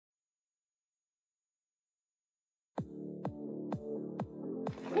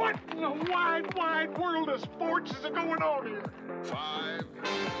In a wide, wide world of sports is going on here? 5,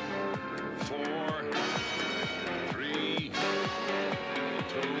 4, 3, 2,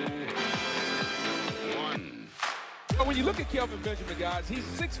 1. When you look at Kelvin Benjamin, guys, he's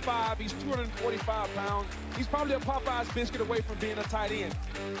 6'5", he's 245 pounds. He's probably a Popeye's biscuit away from being a tight end.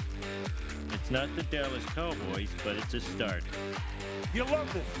 It's not the Dallas Cowboys, but it's a start. You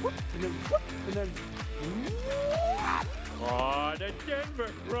love this. Whoop, and then whoop, and then whoop. Oh, the Denver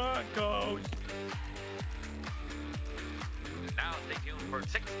Broncos. Now stay tuned for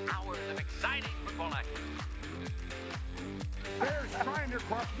 6 hours of exciting football action. Bears trying to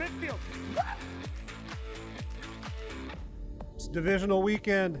cross midfield. It's Divisional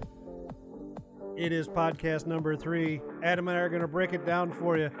Weekend. It is podcast number 3. Adam and I are going to break it down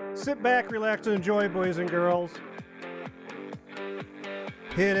for you. Sit back, relax, and enjoy, boys and girls.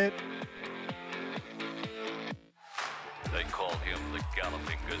 Hit it. They call him the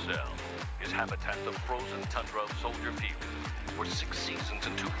Galloping Gazelle. His habitat the frozen tundra of Soldier Field. For 6 seasons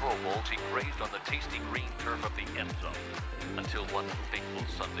and 2 Pro Bowls, he grazed on the tasty green turf of the end zone. Until one fateful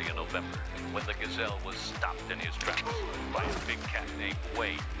Sunday in November, when the Gazelle was stopped in his tracks by a big cat named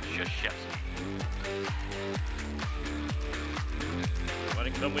Wade Krzyzewski.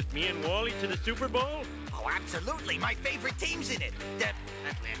 Want to come with me and Wally to the Super Bowl? Oh, absolutely. My favorite team's in it. The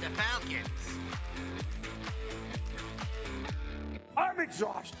Atlanta Falcons. I'm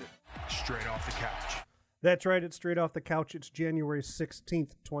exhausted. Straight off the couch. That's right. It's Straight Off the Couch. It's January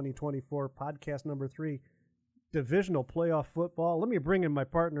 16th, 2024. Podcast number 3. Divisional playoff football. Let me bring in my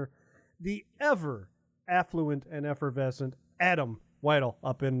partner, the ever affluent and effervescent Adam Weidel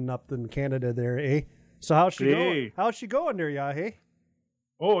up in Canada there, eh? So how's she going? How's she going there, yeah, hey?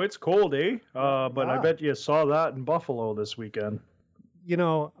 Oh, it's cold, eh? But I bet you saw that in Buffalo this weekend. You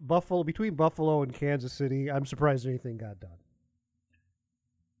know, between Buffalo and Kansas City, I'm surprised anything got done.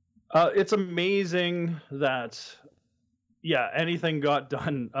 It's amazing that, anything got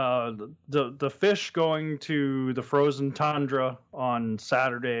done. The fish going to the frozen tundra on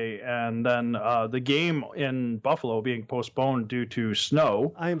Saturday, and then the game in Buffalo being postponed due to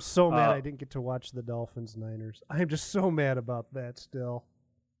snow. I am so mad I didn't get to watch the Dolphins-Niners. I'm just so mad about that still.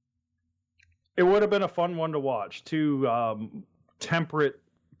 It would have been a fun one to watch. 2 temperate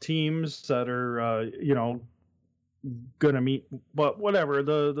teams that are, going to meet, but whatever.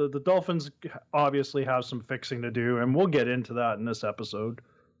 The Dolphins obviously have some fixing to do, and we'll get into that in this episode.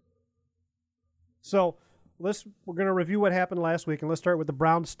 So we're going to review what happened last week, and let's start with the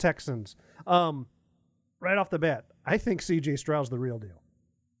Browns-Texans. Right off the bat, I think C.J. Stroud's the real deal.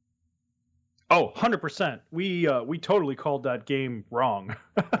 Oh, 100%. We totally called that game wrong.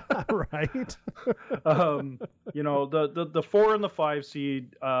 Right. The 4 and the 5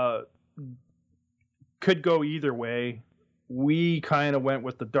 seed could go either way. We kind of went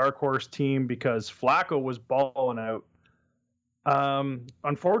with the dark horse team because Flacco was balling out.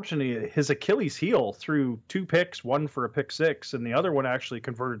 Unfortunately, his Achilles heel threw 2 picks, one for a pick 6, and the other one actually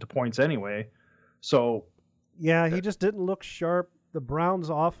converted to points anyway. So, yeah, he just didn't look sharp. The Browns'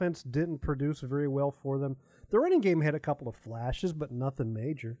 offense didn't produce very well for them. The running game had a couple of flashes, but nothing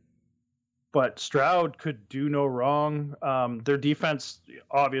major. But Stroud could do no wrong. Their defense,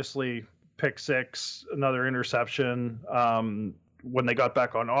 obviously, pick 6, another interception. When they got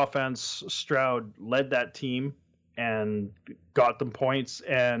back on offense, Stroud led that team and got them points.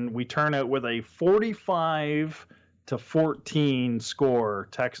 And we turn out with a 45-14 score,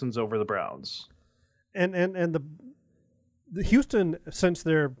 Texans over the Browns. And the Houston, since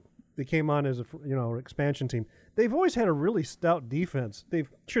they came on as a expansion team, they've always had a really stout defense. They've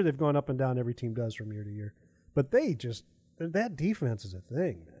gone up and down, every team does from year to year, but that defense is a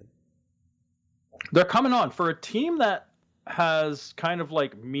thing, man. They're coming on for a team that has kind of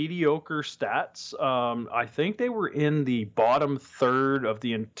like mediocre stats. I think they were in the bottom third of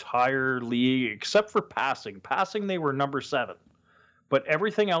the entire league, except for passing. Passing, they were number 7, but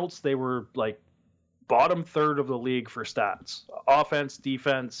everything else they were like bottom third of the league for stats. Offense,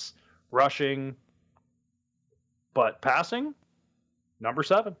 defense, rushing, but passing, number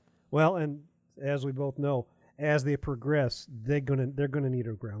 7. Well, and as we both know, as they progress, they're gonna need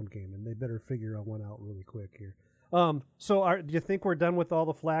a ground game, and they better figure one out really quick here. So do you think we're done with all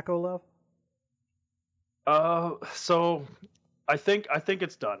the Flacco love? So I think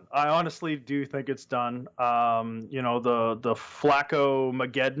it's done. I honestly do think it's done. The Flacco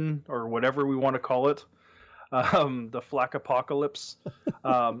Mageddon, or whatever we want to call it, the Flack apocalypse.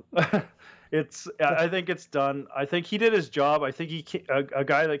 I think it's done. I think he did his job. I think a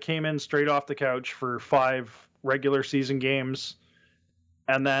guy that came in straight off the couch for 5 regular season games,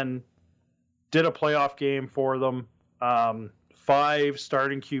 and then did a playoff game for them. 5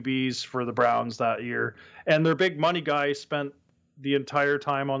 starting QBs for the Browns that year, and their big money guy spent the entire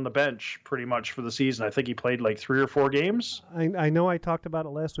time on the bench pretty much for the season. I think he played like 3 or 4 games. I know I talked about it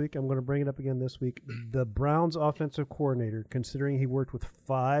last week. I'm going to bring it up again this week. The Browns offensive coordinator, considering he worked with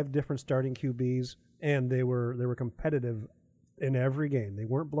 5 different starting QBs and they were competitive in every game. They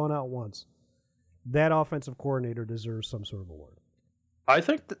weren't blown out once. That offensive coordinator deserves some sort of award. I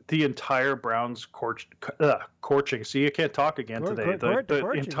think that the entire Browns coaching. See, you can't talk again today.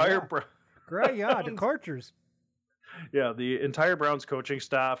 The entire Great, yeah, the Corchers. Yeah, the entire Browns coaching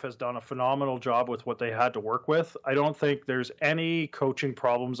staff has done a phenomenal job with what they had to work with. I don't think there's any coaching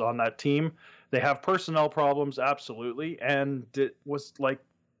problems on that team. They have personnel problems, absolutely. And was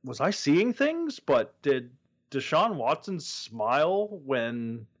I seeing things? But did Deshaun Watson smile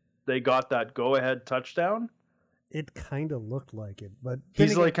when they got that go-ahead touchdown? It kind of looked like it, but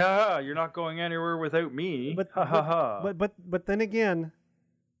he's like, you're not going anywhere without me. But then again,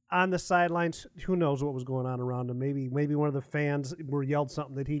 on the sidelines, who knows what was going on around him? Maybe one of the fans yelled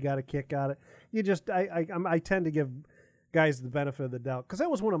something that he got a kick out of. You just, I tend to give guys the benefit of the doubt, because that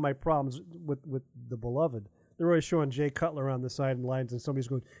was one of my problems with the Beloved. They're always showing Jay Cutler on the sidelines, and somebody's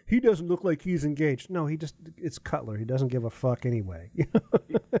going, he doesn't look like he's engaged. No, it's Cutler. He doesn't give a fuck anyway.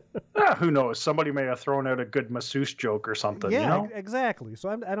 Who knows? Somebody may have thrown out a good masseuse joke or something. Yeah, you know? Exactly. So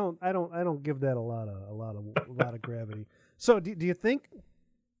I don't give that a lot of gravity. So do you think,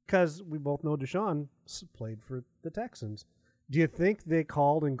 because we both know Deshaun played for the Texans, do you think they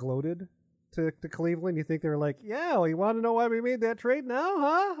called and gloated to Cleveland? You think they were like, yeah, well, you want to know why we made that trade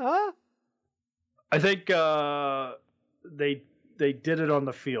now, huh? I think they did it on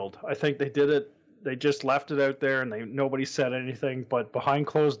the field. I think they did it. They just left it out there, and nobody said anything. But behind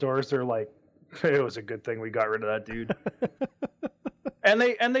closed doors, they're like, "It was a good thing we got rid of that dude."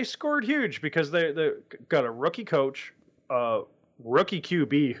 and they scored huge because they got a rookie coach, rookie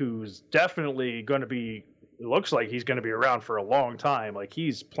QB who's definitely going to be. It looks like he's going to be around for a long time. Like,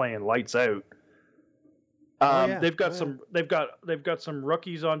 he's playing lights out. They've got some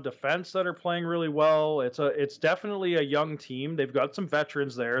rookies on defense that are playing really well. It's definitely a young team. They've got some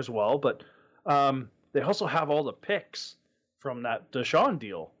veterans there as well, but they also have all the picks from that Deshaun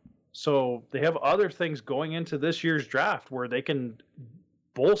deal. So they have other things going into this year's draft where they can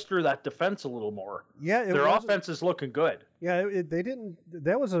bolster that defense a little more. Yeah, their offense is looking good. Yeah,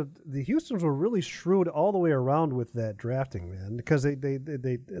 the Houstons were really shrewd all the way around with that drafting, man, because they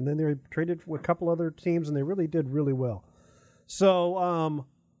and then they traded for a couple other teams, and they really did really well. So,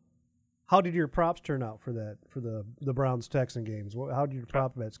 how did your props turn out for the Browns Texan games? How did your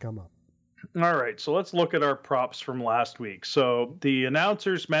prop bets come up? All right, so let's look at our props from last week. So the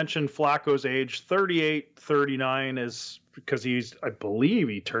announcers mentioned Flacco's age, 38, 39 is because I believe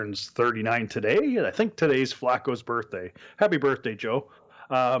he turns 39 today. I think today's Flacco's birthday. Happy birthday, Joe.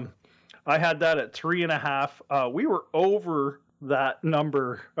 I had that at 3.5. We were over that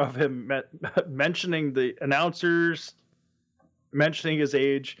number of him mentioning the announcers, mentioning his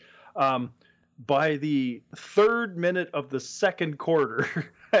age. By the 3rd minute of the 2nd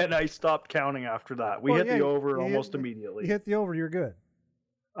quarter, and I stopped counting after that. We hit the over almost immediately. You hit the over, you're good.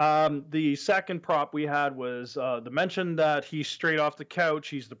 The second prop we had was the mention that he's straight off the couch.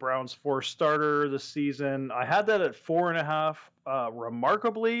 He's the Browns' 4th starter this season. I had that at 4.5.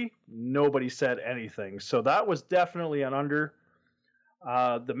 Remarkably, nobody said anything. So that was definitely an under.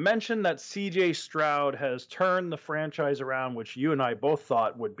 The mention that C.J. Stroud has turned the franchise around, which you and I both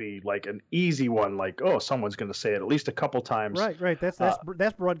thought would be like an easy one, like, oh, someone's going to say it at least a couple times. Right. That's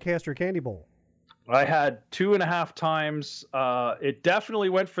broadcaster candy bowl. I had 2.5 times. It definitely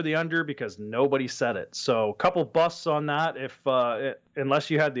went for the under because nobody said it. So a couple busts on that,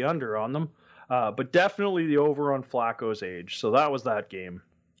 unless you had the under on them. But definitely the over on Flacco's age. So that was that game.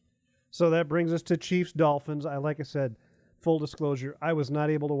 So that brings us to Chiefs Dolphins. Like I said, full disclosure, I was not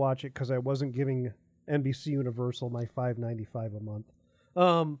able to watch it because I wasn't giving NBC Universal my $5.95 a month.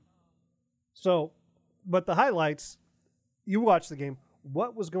 But the highlights, you watched the game.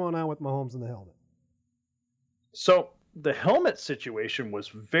 What was going on with Mahomes in the helmet? So the helmet situation was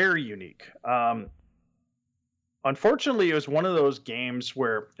very unique. Unfortunately, it was one of those games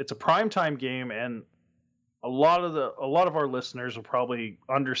where it's a primetime game, and a lot of our listeners will probably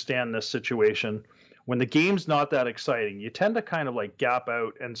understand this situation. When the game's not that exciting, you tend to kind of like gap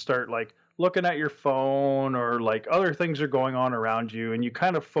out and start like looking at your phone, or like other things are going on around you, and you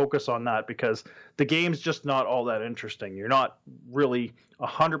kind of focus on that because the game's just not all that interesting. You're not really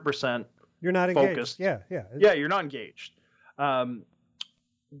 100%. You're not focused. Engaged. Yeah, you're not engaged.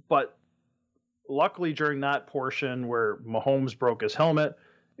 But luckily during that portion where Mahomes broke his helmet,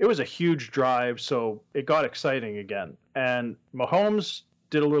 it was a huge drive, so it got exciting again. And Mahomes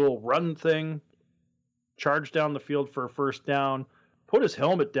did a little run thing, charged down the field for a first down, put his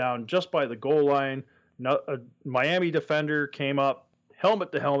helmet down just by the goal line. A Miami defender came up,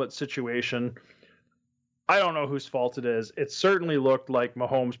 helmet-to-helmet situation. I don't know whose fault it is. It certainly looked like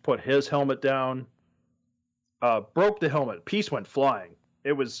Mahomes put his helmet down, broke the helmet. Piece went flying.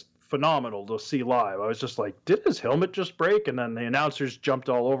 It was phenomenal to see live. I was just like, did his helmet just break? And then the announcers jumped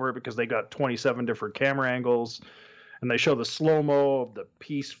all over it because they got 27 different camera angles, and they show the slow-mo of the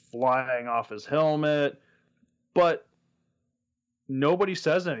piece flying off his helmet. But nobody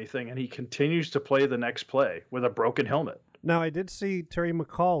says anything, and he continues to play the next play with a broken helmet. Now, I did see Terry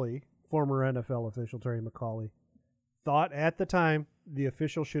McAuley, former NFL official Terry McAuley, thought at the time the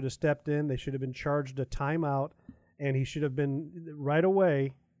official should have stepped in. They should have been charged a timeout, and he should have been right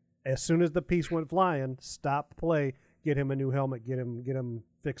away, as soon as the piece went flying, stop play, get him a new helmet, get him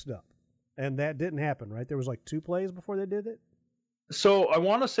fixed up. And that didn't happen, right? There was like 2 plays before they did it? So I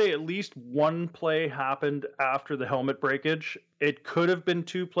want to say at least 1 play happened after the helmet breakage. It could have been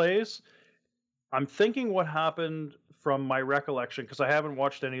 2 plays. I'm thinking what happened from my recollection, because I haven't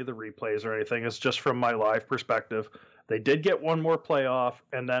watched any of the replays or anything. It's just from my live perspective. They did get 1 more play off,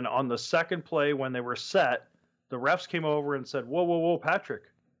 and then on the second play when they were set, the refs came over and said, whoa, Patrick,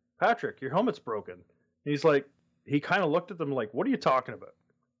 your helmet's broken. And he's like, he kind of looked at them like, what are you talking about?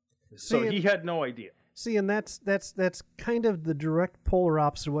 So he had no idea. See, and that's kind of the direct polar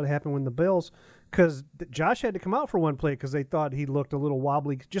opposite of what happened when the Bills, because Josh had to come out for 1 play because they thought he looked a little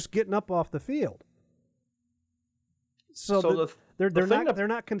wobbly just getting up off the field. So they're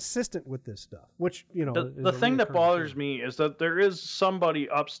not consistent with this stuff, which, you know, the thing that bothers me is that there is somebody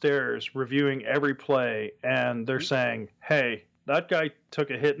upstairs reviewing every play, and they're saying, hey, that guy took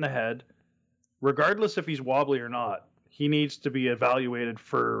a hit in the head. Regardless if he's wobbly or not, he needs to be evaluated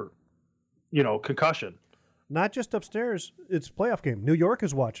for, concussion. Not just upstairs. It's a playoff game. New York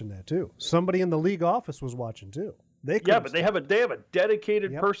is watching that too. Somebody in the league office was watching too. But they have a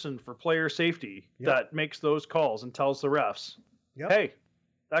dedicated person for player safety that makes those calls and tells the refs, hey,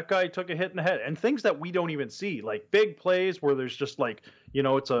 that guy took a hit in the head. And things that we don't even see, like big plays where there's just like,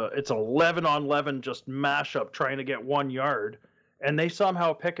 it's 11 on 11 just mashup trying to get 1 yard. And they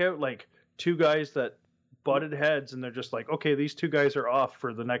somehow pick out like 2 guys that butted heads, and they're just like, okay, these 2 guys are off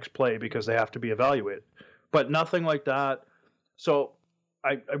for the next play because they have to be evaluated. But nothing like that. So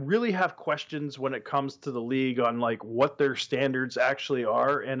I really have questions when it comes to the league on like what their standards actually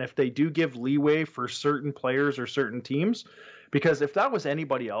are, and if they do give leeway for certain players or certain teams. Because if that was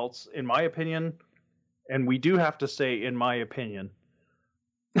anybody else, in my opinion, and we do have to say in my opinion,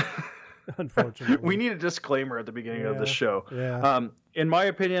 unfortunately, we need a disclaimer at the beginning of the show. Yeah. In my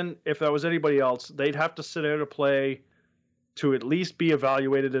opinion, if that was anybody else, they'd have to sit out a play to at least be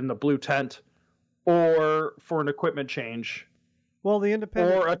evaluated in the blue tent, or for an equipment change. Well, the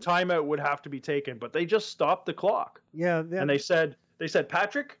independent or a timeout would have to be taken, but they just stopped the clock. Yeah. And they said,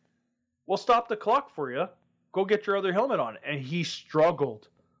 Patrick, we'll stop the clock for you. Go get your other helmet on. And he struggled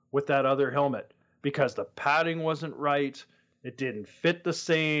with that other helmet because the padding wasn't right. It didn't fit the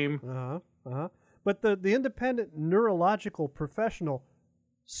same. But the independent neurological professional,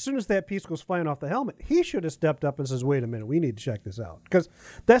 as soon as that piece goes flying off the helmet, he should have stepped up and says, wait a minute, we need to check this out. Because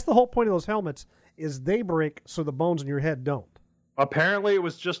that's the whole point of those helmets, is they break so the bones in your head don't. Apparently it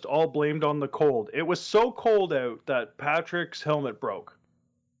was just all blamed on the cold. It was so cold out that Patrick's helmet broke.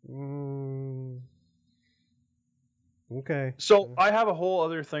 Okay. So I have a whole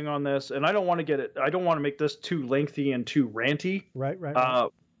other thing on this, and I don't want to make this too lengthy and too ranty. Right.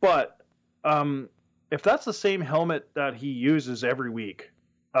 But if that's the same helmet that he uses every week,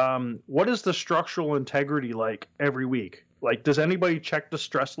 what is the structural integrity like every week? Like, does anybody check the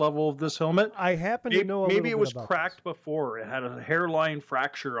stress level of this helmet? I happen to know a little bit about maybe it was cracked before. It had a hairline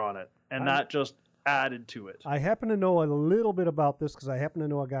fracture on it, and that just added to it. I happen to know a little bit about this because I happen to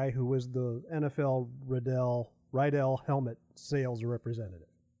know a guy who was the NFL Rydell helmet sales representative.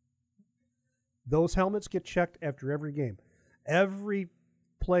 Those helmets get checked after every game. Every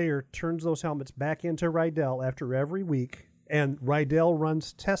player turns those helmets back into Rydell after every week, and Rydell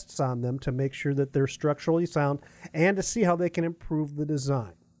runs tests on them to make sure that they're structurally sound and to see how they can improve the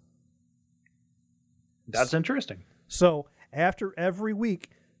design. That's interesting. So after every week,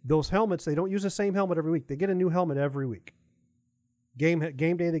 those helmets, they don't use the same helmet every week. They get a new helmet every week. Game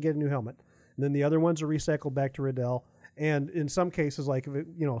day, they get a new helmet. And then the other ones are recycled back to Rydell. And in some cases, like,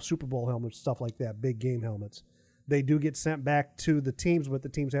 Super Bowl helmets, stuff like that, big game helmets, they do get sent back to the teams, but the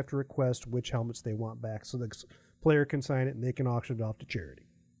teams have to request which helmets they want back. So the player can sign it and they can auction it off to charity.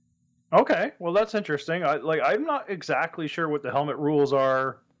 Okay, well, that's interesting. I'm not exactly sure what the helmet rules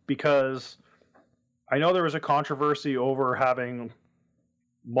are because I know there was a controversy over having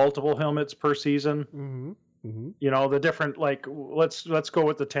multiple helmets per season. Mm-hmm. Mm-hmm. You know, the different, like, let's go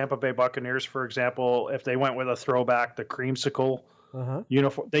with the Tampa Bay Buccaneers, for example. If they went with a throwback, the creamsicle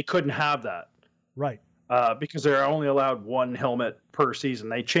uniform, they couldn't have that. Right. Because they're only allowed one helmet per season.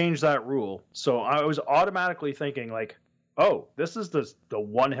 They changed that rule. So I was automatically thinking, like, oh, this is the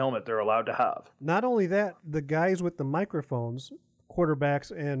one helmet they're allowed to have. Not only that, the guys with the microphones,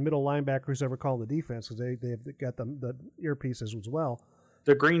 quarterbacks and middle linebackers ever call the defense, because they've got the earpieces as well.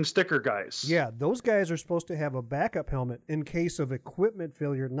 The green sticker guys. Yeah, those guys are supposed to have a backup helmet in case of equipment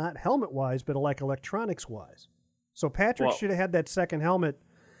failure, not helmet-wise, but like electronics-wise. So Patrick should have had that second helmet.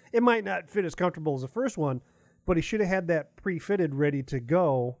 It might not fit as comfortable as the first one, but he should have had that pre-fitted ready to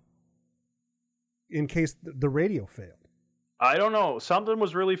go in case the radio failed. I don't know. Something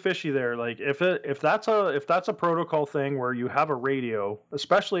was really fishy there. Like if that's a protocol thing where you have a radio,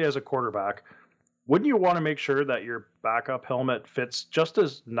 especially as a quarterback, wouldn't you want to make sure that your backup helmet fits just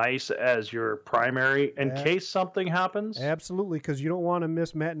as nice as your primary in case something happens? Absolutely, because you don't want to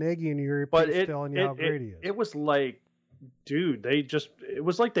miss Matt Nagy in your earpiece telling you how great he is. It was like, dude, it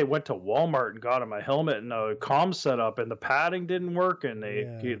was like they went to Walmart and got him a helmet and a comm setup, and the padding didn't work, and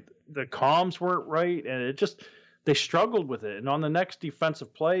the comms weren't right, and they struggled with it. And on the next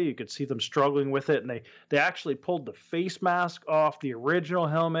defensive play, you could see them struggling with it. And they actually pulled the face mask off the original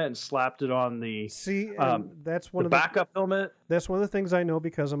helmet and slapped it on the that's one the of backup helmet. That's one of the things I know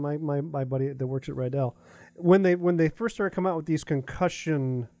because of my buddy that works at Rydell. When they first started coming out with these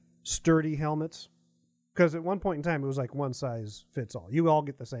concussion sturdy helmets, because at one point in time it was like one size fits all. You all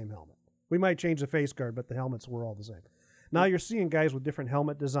get the same helmet. We might change the face guard, but the helmets were all the same. Now you're seeing guys with different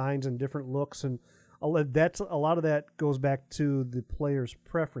helmet designs and different looks, and a lot of that goes back to the player's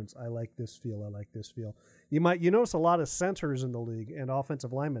preference. I like this feel. I like this feel. You notice a lot of centers in the league and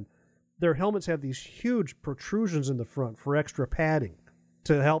offensive linemen. Their helmets have these huge protrusions in the front for extra padding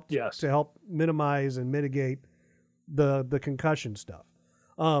to help minimize and mitigate the concussion stuff.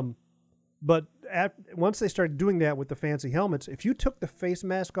 But once they started doing that with the fancy helmets, if you took the face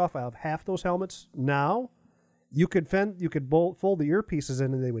mask off of half those helmets now, you could fold the earpieces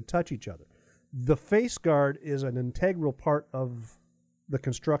in and they would touch each other. The face guard is an integral part of the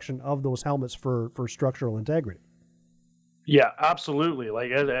construction of those helmets for structural integrity. Yeah, absolutely.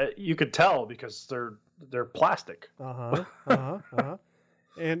 Like you could tell because they're plastic. And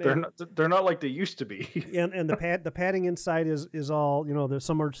they're not like they used to be. and the padding inside is all, there's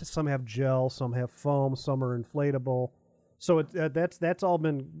some have gel, some have foam, some are inflatable. So that's all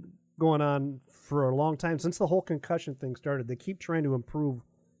been going on for a long time since the whole concussion thing started. They keep trying to improve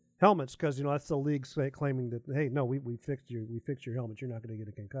helmets because that's the league claiming that, hey, no, we fixed your helmet, you're not going to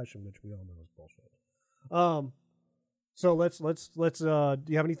get a concussion, which we all know is bullshit. So let's do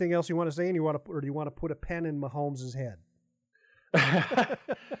you have anything else you want to say, and do you want to put a pen in Mahomes' head?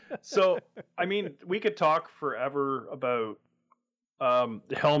 So I mean, we could talk forever about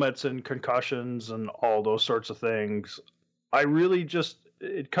helmets and concussions and all those sorts of things. I really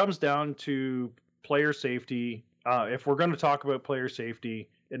it comes down to player safety. If we're going to talk about player safety,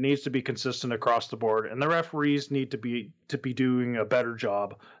 it needs to be consistent across the board, and the referees need to be doing a better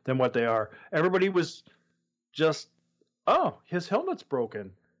job than what they are. Everybody was just, oh, his helmet's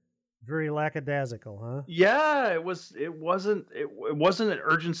broken. Very lackadaisical, huh? Yeah, it wasn't an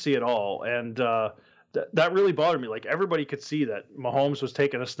urgency at all, and that really bothered me. Like everybody could see that Mahomes was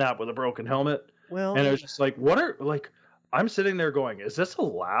taking a snap with a broken helmet. Well, and it was just like, I'm sitting there going, is this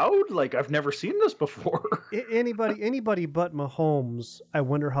allowed? Like, I've never seen this before. Anybody but Mahomes, I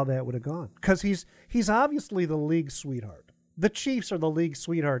wonder how that would have gone. Because he's obviously the league sweetheart. The Chiefs are the league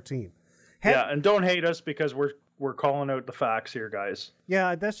sweetheart team. And don't hate us because we're calling out the facts here, guys.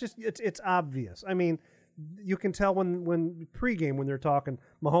 Yeah, that's just, it's obvious. I mean, you can tell when pregame when they're talking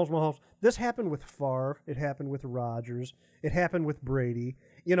Mahomes. This happened with Favre. It happened with Rodgers. It happened with Brady.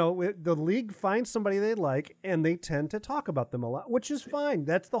 The league finds somebody they like, and they tend to talk about them a lot, which is fine.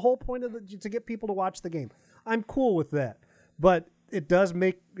 That's the whole point to get people to watch the game. I'm cool with that. But it does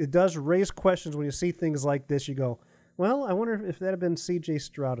raise questions when you see things like this. You go, well, I wonder if that had been C.J.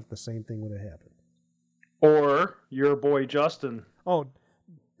 Stroud, if the same thing would have happened. Or your boy Justin. Oh,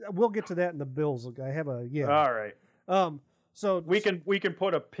 we'll get to that in the Bills. I have All right. So we can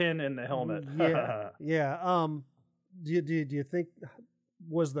put a pin in the helmet. Yeah. Do you think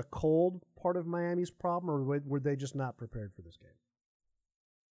was the cold part of Miami's problem, or were they just not prepared for this game?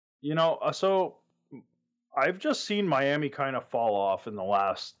 So I've just seen Miami kind of fall off in the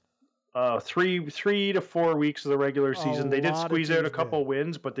last 3 to 4 weeks of the regular season. They did squeeze out a couple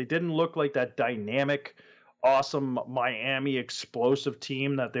wins, but they didn't look like that dynamic awesome Miami explosive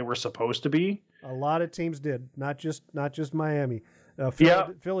team that they were supposed to be. A lot of teams did, not just Miami.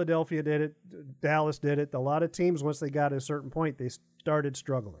 Philadelphia did it. Dallas did it. A lot of teams, once they got to a certain point, they started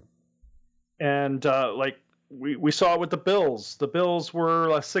struggling. And we saw it with the Bills. The Bills were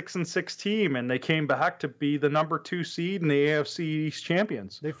a 6-6 team, and they came back to be the number 2 seed in the AFC East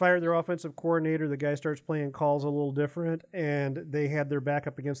champions. They fired their offensive coordinator. The guy starts playing calls a little different, and they had their back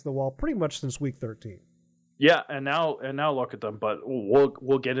up against the wall pretty much since week 13. Yeah, and now look at them. But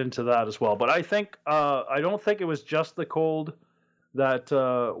we'll get into that as well. But I think I don't think it was just the cold that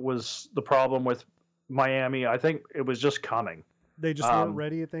was the problem with Miami. I think it was just coming. They just weren't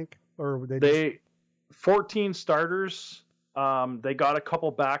ready, you think, or they 14 starters. They got a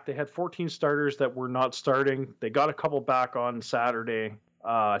couple back. They had 14 starters that were not starting. They got a couple back on Saturday.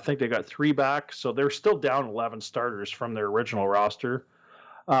 I think they got 3 back, so they're still down 11 starters from their original roster.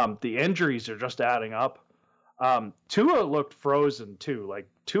 The injuries are just adding up. Tua looked frozen too. Like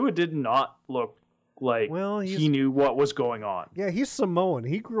Tua did not look like he knew what was going on. Yeah, he's Samoan.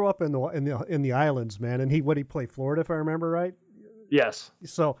 He grew up in the islands, man. And he played Florida, if I remember right. Yes.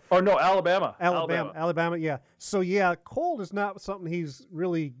 So. Or no, Alabama. Yeah. So yeah, cold is not something he's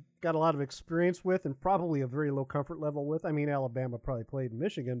really got a lot of experience with, and probably a very low comfort level with. I mean, Alabama probably played in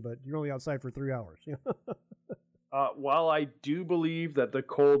Michigan, but you're only outside for 3 hours. You know? While I do believe that the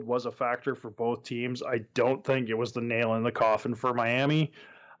cold was a factor for both teams, I don't think it was the nail in the coffin for Miami.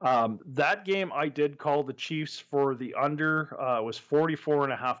 That game, I did call the Chiefs for the under. It was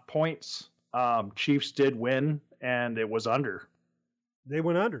 44.5 points. Chiefs did win, and it was under. They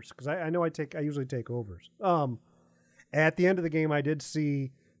went unders because I know I usually take overs. At the end of the game, I did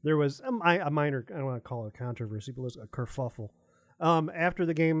see there was a minor, I don't want to call it a controversy, but it was a kerfuffle. After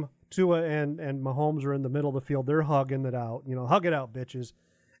the game, Tua and Mahomes are in the middle of the field. They're hugging it out. You know, hug it out, bitches.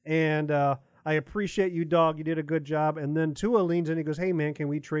 And I appreciate you, dog. You did a good job. And then Tua leans in and he goes, "Hey, man, can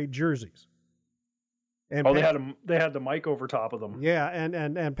we trade jerseys?" And they had the mic over top of them. Yeah,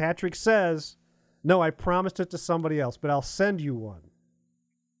 and Patrick says, "No, I promised it to somebody else, but I'll send you one."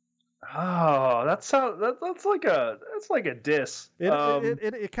 Oh, that's like a diss.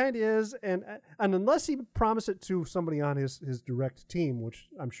 It kind of is, and unless he promised it to somebody on his direct team, which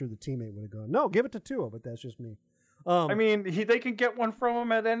I'm sure the teammate would have gone, "No, give it to Tua," but that's just me. I mean, they can get one from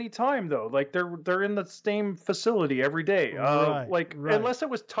him at any time, though. Like they're in the same facility every day. Right. Unless it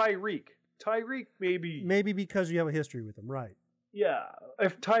was Tyreek, maybe because you have a history with him, right? Yeah,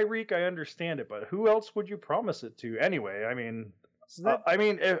 if Tyreek, I understand it, but who else would you promise it to anyway? I mean.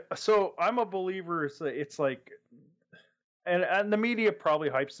 So I'm a believer. It's like, and the media probably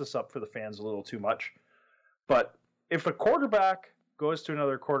hypes this up for the fans a little too much. But if a quarterback goes to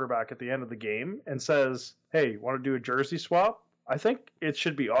another quarterback at the end of the game and says, "Hey, want to do a jersey swap?" I think it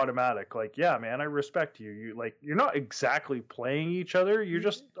should be automatic. Like, yeah, man, I respect you. You're not exactly playing each other. You're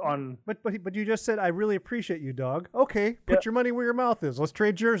just on. But you just said, "I really appreciate you, dog." Okay, put your money where your mouth is. Let's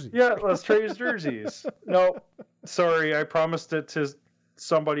trade jerseys. Yeah, let's trade jerseys. No, sorry, I promised it to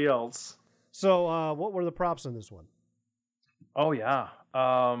somebody else. So, what were the props in this one? Oh yeah,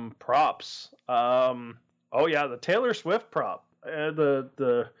 props. The Taylor Swift prop.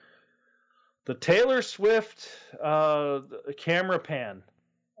 The Taylor Swift camera pan.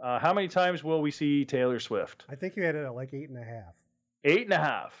 How many times will we see Taylor Swift? I think you had it at like 8.5.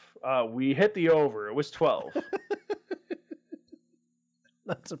 8.5. We hit the over. It was 12.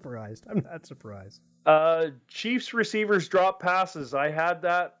 Not surprised. I'm not surprised. Chiefs receivers drop passes. I had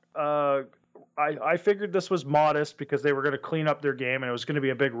that. I figured this was modest because they were going to clean up their game and it was going to be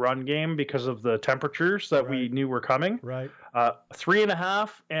a big run game because of the temperatures that we knew were coming. Right. 3.5,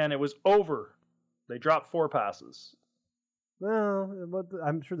 and it was over. They dropped 4 passes. Well,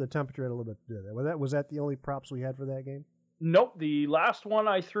 I'm sure the temperature had a little bit to do with that. Was that the only props we had for that game? Nope. The last one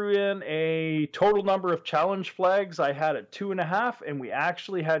I threw in a total number of challenge flags. I had it 2.5, and we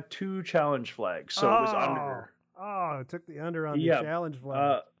actually had 2 challenge flags, so it was under. Oh, it took the under on the challenge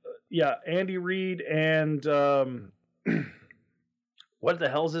flag. Andy Reid and what the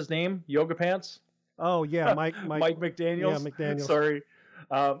hell's his name? Yoga Pants? Oh yeah, Mike McDaniels. Yeah, McDaniels. Sorry,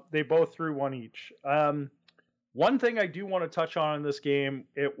 they both threw one each. One thing I do want to touch on in this game,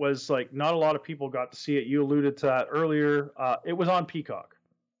 it was like not a lot of people got to see it. You alluded to that earlier. It was on Peacock.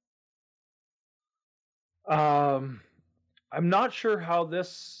 I'm not sure how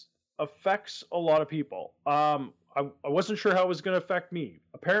this affects a lot of people. I wasn't sure how it was going to affect me.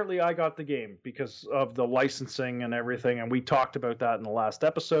 Apparently, I got the game because of the licensing and everything, and we talked about that in the last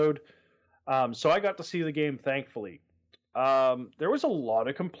episode. So I got to see the game, thankfully. There was a lot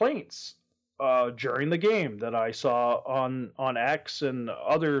of complaints during the game that I saw on X and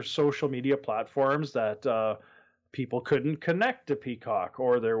other social media platforms that people couldn't connect to Peacock,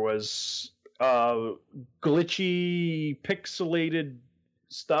 or there was glitchy, pixelated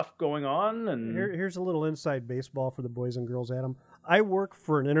stuff going on. And here's a little inside baseball for the boys and girls, Adam. I work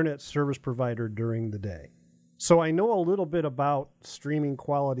for an internet service provider during the day, so I know a little bit about streaming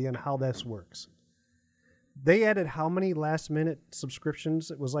quality and how this works. They added how many last-minute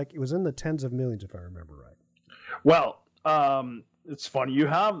subscriptions? It was in the tens of millions, if I remember right. Well, it's funny you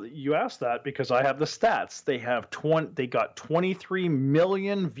asked that because I have the stats. They got 23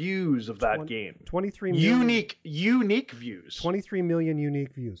 million views of that game. 23 million unique views. 23 million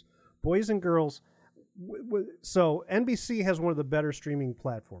unique views. Boys and girls. So NBC has one of the better streaming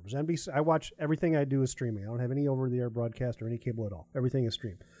platforms. NBC, I watch everything I do is streaming. I don't have any over-the-air broadcast or any cable at all. Everything is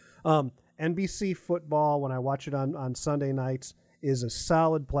streamed. NBC football, when I watch it on Sunday nights, is a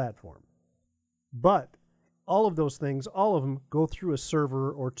solid platform. But all of those things, all of them go through a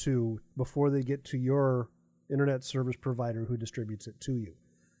server or two before they get to your internet service provider who distributes it to you.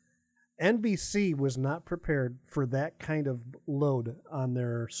 NBC was not prepared for that kind of load on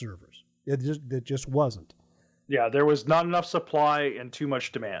their servers. It just wasn't. Yeah, there was not enough supply and too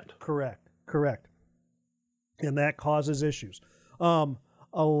much demand. Correct. And that causes issues.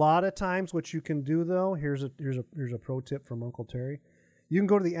 A lot of times what you can do, though, here's a pro tip from Uncle Terry. You can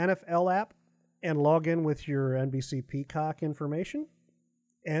go to the NFL app and log in with your NBC Peacock information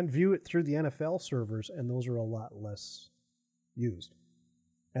and view it through the NFL servers, and those are a lot less used.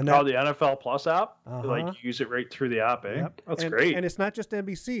 And the NFL Plus app? Like, you use it right through the app, eh? Yep. That's great. And it's not just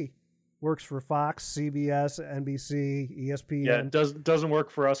NBC. Works for Fox, CBS, NBC, ESPN. Yeah, it doesn't work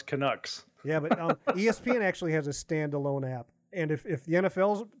for us Canucks. Yeah, but ESPN actually has a standalone app. And if the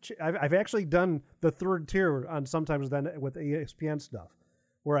NFL's, I've actually done the third tier on sometimes then with ESPN stuff,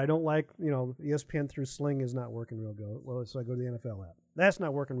 where I don't like, ESPN through Sling is not working real good. Well, so I go to the NFL app. That's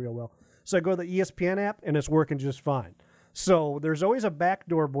not working real well. So I go to the ESPN app and it's working just fine. So there's always a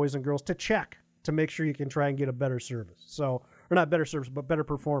backdoor, boys and girls, to check to make sure you can try and get a better service. So, or not better service, but better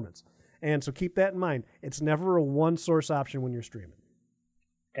performance. And so keep that in mind. It's never a one source option when you're streaming.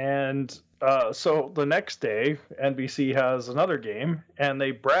 And so the next day, NBC has another game, and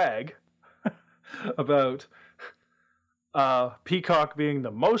they brag about Peacock being the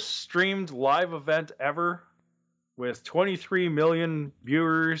most streamed live event ever, with 23 million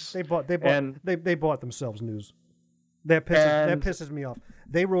viewers. They bought themselves news. That pisses me off.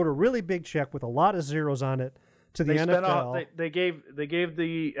 They wrote a really big check with a lot of zeros on it to the NFL. They gave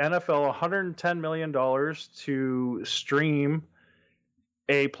the NFL $110 million to stream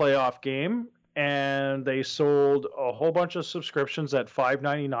a playoff game, and they sold a whole bunch of subscriptions at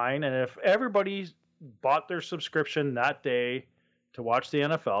 $5.99. And if everybody bought their subscription that day to watch the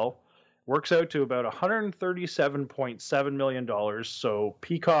NFL, works out to about $137.7 million. So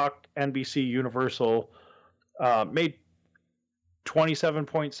Peacock, NBC, Universal made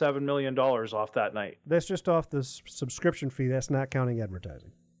 $27.7 million off that night. That's just off the subscription fee. That's not counting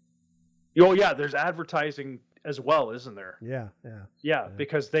advertising. Oh, yeah, there's advertising as well, isn't there? Yeah,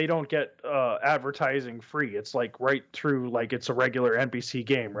 because they don't get advertising free. It's like right through, like it's a regular NBC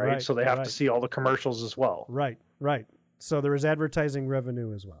game, right? So they have to see all the commercials as well. Right. So there is advertising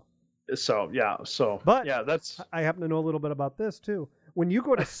revenue as well. But that's... I happen to know a little bit about this too. When you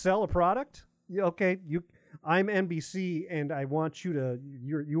go to sell a product, I'm NBC and I want you to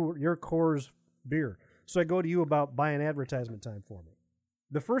your Coors beer. So I go to you about buying advertisement time for me.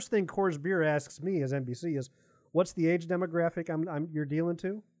 The first thing Coors Beer asks me as NBC is, what's the age demographic you're dealing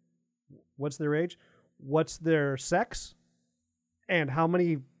to? What's their age? What's their sex? And how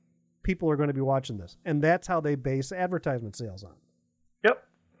many people are going to be watching this? And that's how they base advertisement sales on. Yep.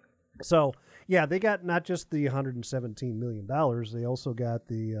 So, yeah, they got not just the $117 million, they also got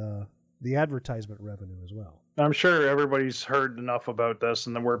the advertisement revenue as well. I'm sure everybody's heard enough about this,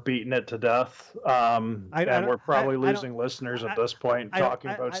 and then we're beating it to death. And we're probably losing listeners at this point talking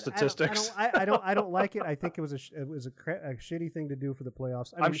about statistics. I don't like it. I think it was a shitty thing to do for the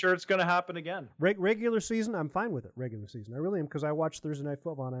playoffs. I'm sure it's going to happen again. Regular season, I'm fine with it. Regular season, I really am, because I watch Thursday Night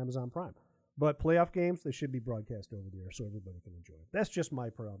Football on Amazon Prime. But playoff games, they should be broadcast over the air so everybody can enjoy it. That's just my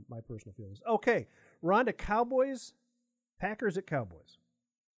personal feelings. Okay, we're on to Cowboys, Packers at Cowboys.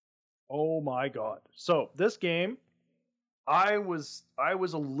 Oh my God. So this game, I was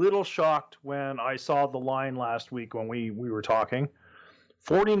a little shocked when I saw the line last week when we were talking.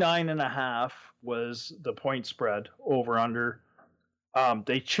 49.5 was the point spread over under.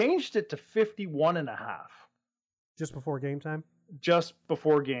 They changed it to 51.5. Just before game time? Just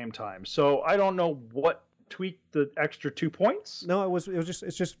before game time. So I don't know what tweaked the extra 2 points. No,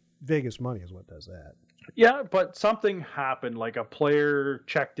 it's just Vegas money is what does that. Yeah, but something happened, like a player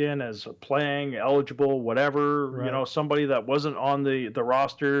checked in as playing eligible, whatever. Right. Somebody that wasn't on the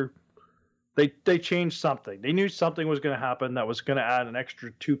roster. They changed something. They knew something was going to happen that was going to add an extra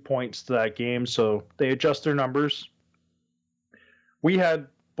 2 points to that game, so they adjust their numbers.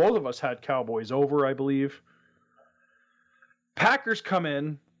 Both of us had Cowboys over, I believe. Packers come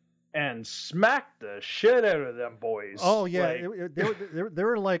in and smack the shit out of them boys. Oh yeah, they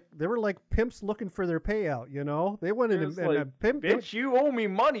were like pimps looking for their payout. They went in and a pimp. Bitch, you owe me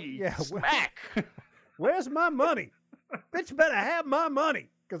money. Yeah, smack. Where's my money? Bitch, better have my money,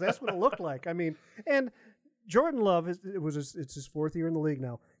 because that's what it looked like. I mean, and Jordan Love it's his 4th year in the league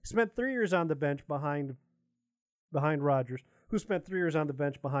now. He spent 3 years on the bench behind Rodgers, who spent 3 years on the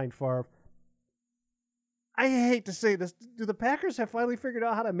bench behind Favre. I hate to say this. Do the Packers have finally figured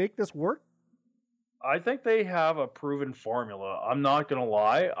out how to make this work? I think they have a proven formula. I'm not going to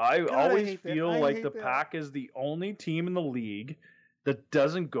lie. I always feel like the Pack is the only team in the league that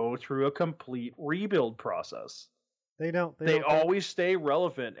doesn't go through a complete rebuild process. They don't. They always stay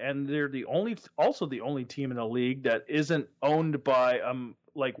relevant, and they're also the only team in the league that isn't owned by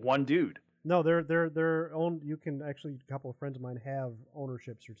like one dude. No, they're owned. You can actually, a couple of friends of mine have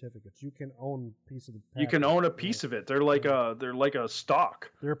ownership certificates. You can own a piece of the Packers. You can own a piece of it. They're like a stock.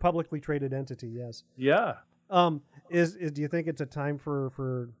 They're a publicly traded entity. Yes. Yeah. Do you think it's a time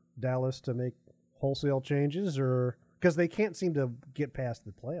for Dallas to make wholesale changes, or because they can't seem to get past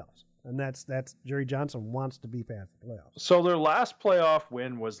the playoffs? And that's Jerry Johnson wants to be past the playoffs. So their last playoff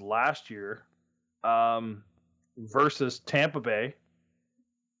win was last year, versus Tampa Bay.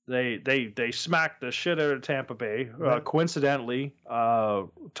 They smacked the shit out of Tampa Bay. Right. Coincidentally,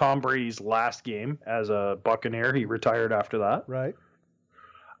 Tom Brady's last game as a Buccaneer, he retired after that. Right.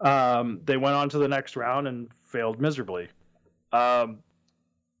 They went on to the next round and failed miserably. I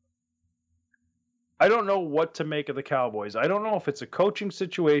don't know what to make of the Cowboys. I don't know if it's a coaching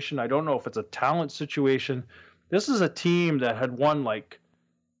situation. I don't know if it's a talent situation. This is a team that had won like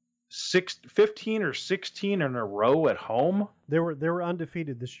 15 or 16 in a row at home. They were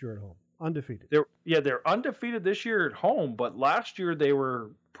undefeated this year at home. Undefeated. They're undefeated this year at home, but last year they were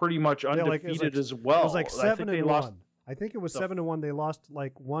pretty much undefeated as well. It was like 7-1. I think it was 7-1. They lost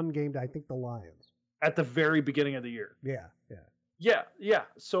like one game to, I think, the Lions at the very beginning of the year. Yeah.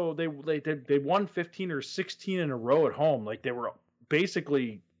 So they won 15 or 16 in a row at home. Like they were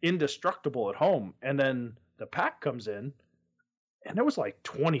basically indestructible at home, and then the Pack comes in. And it was like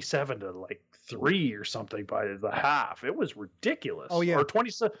 27-3 or something by the half. It was ridiculous. Oh, yeah. Or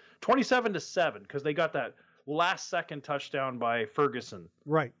 27-7, because they got that last-second touchdown by Ferguson.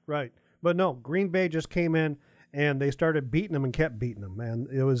 Right. But no, Green Bay just came in, and they started beating them and kept beating them, man.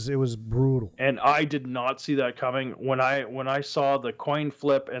 It was brutal. And I did not see that coming. When I saw the coin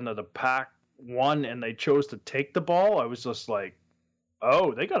flip and the Pack won and they chose to take the ball, I was just like,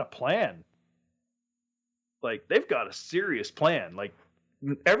 oh, they got a plan. Like, they've got a serious plan. Like,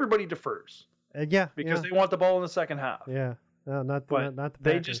 everybody defers. Because they want the ball in the second half. Yeah. No, not the Packers.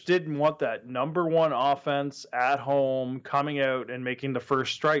 They just didn't want that number one offense at home coming out and making the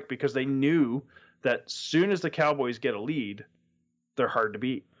first strike, because they knew that soon as the Cowboys get a lead, they're hard to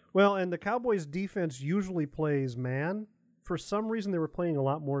beat. Well, and the Cowboys defense usually plays man. For some reason, they were playing a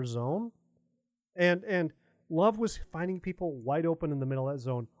lot more zone. And Love was finding people wide open in the middle of that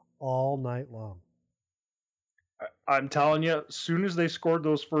zone all night long. I'm telling you, as soon as they scored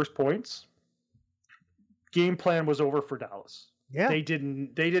those first points, game plan was over for Dallas. Yeah. They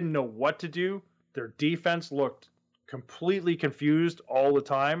didn't know what to do. Their defense looked completely confused all the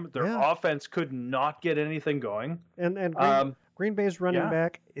time. Their offense could not get anything going. And Green Bay's running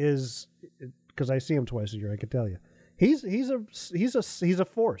back is, because I see him twice a year, I can tell you. He's a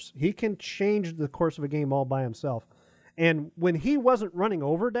force. He can change the course of a game all by himself. And when he wasn't running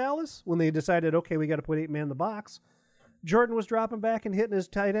over Dallas, when they decided, okay, we got to put 8 men in the box, Jordan was dropping back and hitting his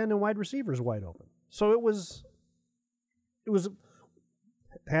tight end and wide receivers wide open. So it was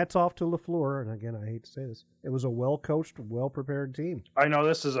hats off to LaFleur. And again, I hate to say this, it was a well-coached, well-prepared team. I know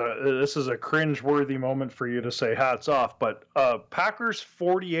this is a cringe-worthy moment for you to say hats off, but Packers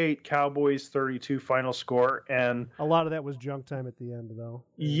 48, Cowboys 32 final score, and a lot of that was junk time at the end, though.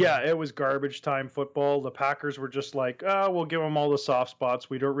 Yeah, it was garbage time football. The Packers were just like, we'll give them all the soft spots.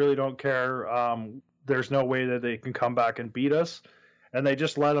 We really don't care. There's no way that they can come back and beat us. And they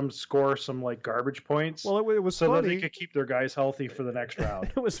just let them score some like garbage points. Well, it was so funny. that they could keep their guys healthy for the next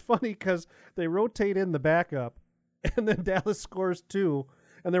round. It was funny because they rotate in the backup, and then Dallas scores 2,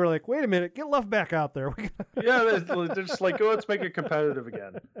 and they were like, "Wait a minute, get Love back out there." Yeah, they're just like, let's make it competitive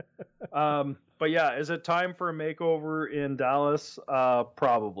again. But yeah, is it time for a makeover in Dallas?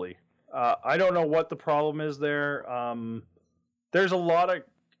 Probably. I don't know what the problem is there. There's a lot of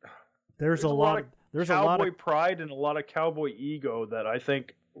cowboy pride and a lot of cowboy ego that I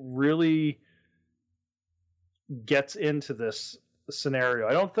think really gets into this scenario.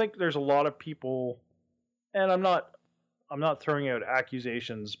 I don't think there's a lot of people, and I'm not throwing out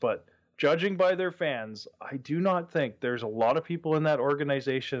accusations, but judging by their fans, I do not think there's a lot of people in that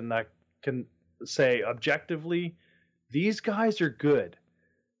organization that can say objectively, these guys are good.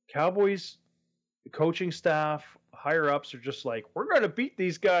 Cowboys coaching staff, higher ups are just like, we're going to beat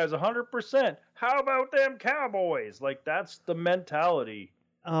these guys 100%. How about them Cowboys? Like, that's the mentality.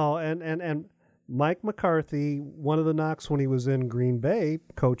 Oh, and Mike McCarthy, one of the knocks when he was in Green Bay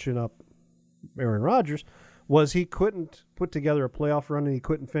coaching up Aaron Rodgers was he couldn't put together a playoff run and he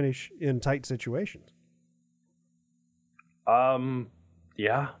couldn't finish in tight situations.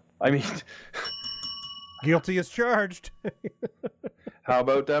 Yeah. I mean, guilty as charged. How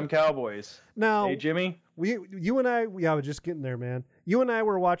about them Cowboys? Now, hey, Jimmy, you and I was just getting there, man. You and I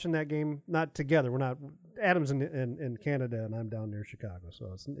were watching that game, not together. We're not. Adam's in Canada and I'm down near Chicago,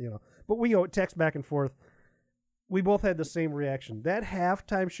 so it's But we text back and forth. We both had the same reaction. That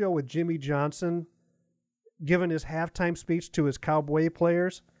halftime show with Jimmy Johnson giving his halftime speech to his Cowboy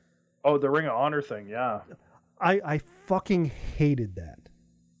players. Oh, the Ring of Honor thing, yeah. I fucking hated that.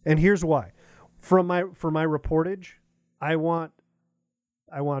 And here's why. For my reportage, I want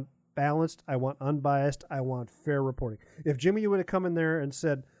balanced, I want unbiased, I want fair reporting. If Jimmy would have come in there and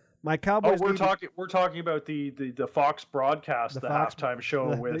said, "My Cowboys," we're talking about the Fox broadcast, the halftime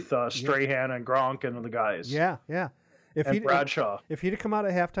show with Strahan and Gronk and the guys. Yeah. And Bradshaw. If he'd have come out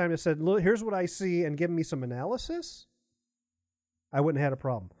at halftime and said, "Look, here's what I see," and given me some analysis, I wouldn't have had a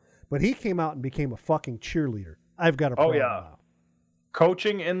problem. But he came out and became a fucking cheerleader. I've got a problem now.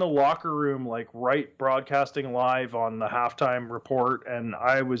 Coaching in the locker room, like broadcasting live on the halftime report, and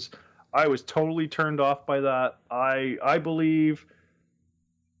I was totally turned off by that. I believe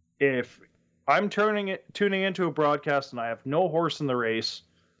if I'm tuning into a broadcast and I have no horse in the race,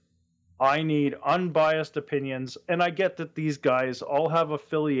 I need unbiased opinions, and I get that these guys all have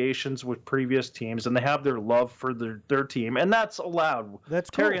affiliations with previous teams and they have their love for their team, and that's allowed. That's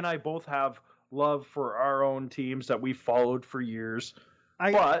Terry cool. and I both have love for our own teams that we followed for years.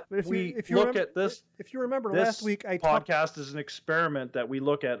 If you remember last week, podcast is an experiment that we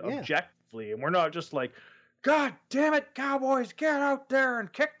look at objectively, and we're not just like, God damn it, Cowboys, get out there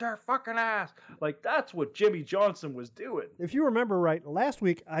and kick their fucking ass. Like, that's what Jimmy Johnson was doing. If you remember right, last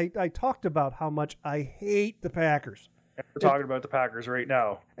week I talked about how much I hate the Packers. And we're talking about the Packers right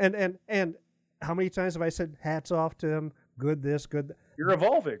now. And how many times have I said hats off to him? Good this, good that. You're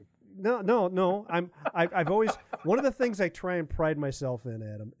evolving. No. I've always, one of the things I try and pride myself in,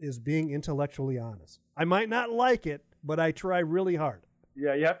 Adam, is being intellectually honest. I might not like it, but I try really hard.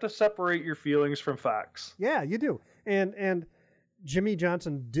 Yeah, you have to separate your feelings from facts. Yeah, you do. And Jimmy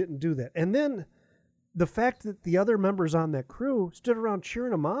Johnson didn't do that. And then the fact that the other members on that crew stood around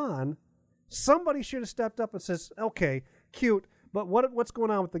cheering him on, somebody should have stepped up and says, okay, cute, but what's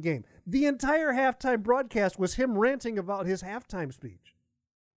going on with the game? The entire halftime broadcast was him ranting about his halftime speech.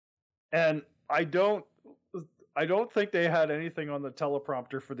 And I don't think they had anything on the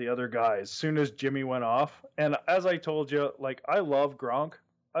teleprompter for the other guys as soon as Jimmy went off. And as I told you, like, I love Gronk.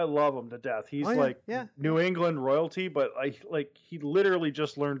 I love him to death. He's New England royalty, but he literally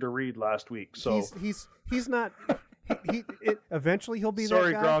just learned to read last week. So he's not. Eventually he'll be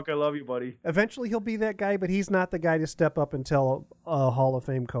Sorry, that guy. Gronk, I love you, buddy. Eventually he'll be that guy, but he's not the guy to step up and tell a Hall of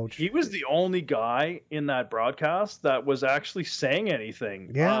Fame coach. He was the only guy in that broadcast that was actually saying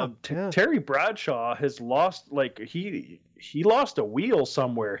anything. Yeah, Terry Bradshaw has lost, he lost a wheel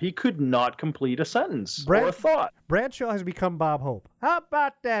somewhere. He could not complete a sentence or a thought. Bradshaw has become Bob Hope. How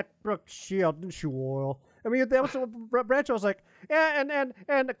about that Brooke Shield and shoe oil? I mean, that was what Bradshaw's like. Yeah,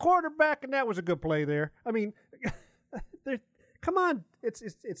 and the quarterback, and that was a good play there. I mean, come on, it's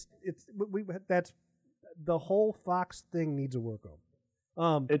that's the whole Fox thing needs a workover.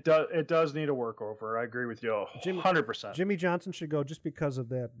 It does need a workover. I agree with you 100%. Jimmy Johnson should go just because of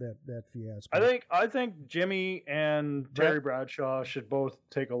that fiasco. I think Jimmy and Terry Bradshaw should both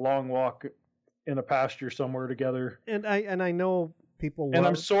take a long walk in a pasture somewhere together. And I know people. And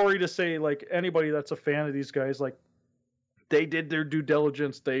I'm sorry to say, like, anybody that's a fan of these guys, like, they did their due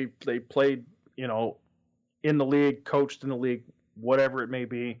diligence. They played, in the league, coached in the league, whatever it may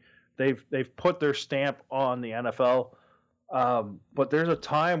be. They've put their stamp on the NFL. But there's a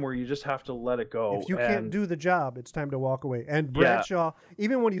time where you just have to let it go. If you can't do the job, it's time to walk away. And Bradshaw,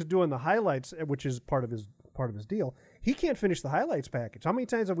 even when he's doing the highlights, which is part of his deal, he can't finish the highlights package. How many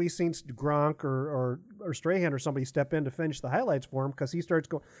times have we seen Gronk or Strahan or somebody step in to finish the highlights for him because he starts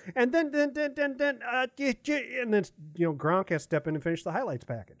going, and then Gronk has to step in and finish the highlights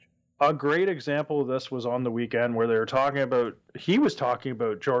package. A great example of this was on the weekend where he was talking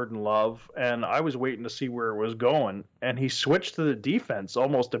about Jordan Love, and I was waiting to see where it was going, and he switched to the defense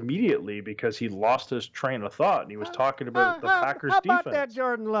almost immediately because he lost his train of thought, and he was talking about the Packers' defense. How about that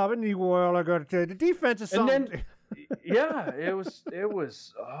Jordan Love? And I got to tell you, the defense is something. And then, yeah, it was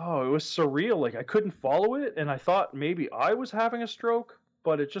surreal. Like, I couldn't follow it, and I thought maybe I was having a stroke.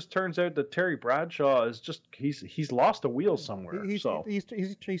 But it just turns out that Terry Bradshaw is he's lost a wheel somewhere. He's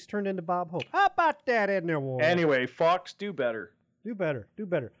turned into Bob Hope. How about that, Edna Ward? Anyway, Fox, do better. Do better.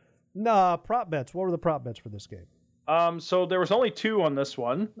 Nah, prop bets. What were the prop bets for this game? So there was only 2 on this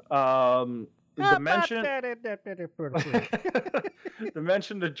one. The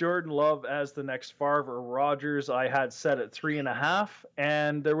mention of Jordan Love as the next Favre or Rodgers, I had set at 3.5,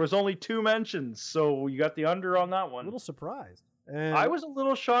 and there was only 2 mentions, so you got the under on that one. A little surprised. And I was a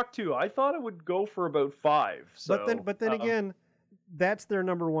little shocked too. I thought it would go for about 5. So, but then again, that's their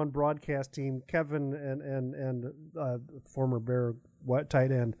number 1 broadcast team. Kevin and former Bear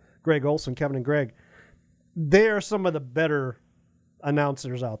tight end Greg Olson, Kevin and Greg. They are some of the better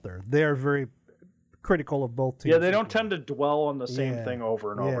announcers out there. They are very critical of both teams. Yeah, they don't tend to dwell on the same thing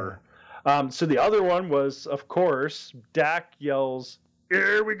over and over. So the other one was, of course, Dak yells,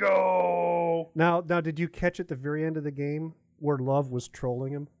 "Here we go!" Now, did you catch at the very end of the game where Love was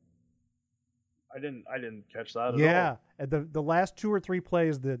trolling him? I didn't catch that at all. Yeah, the last 2 or 3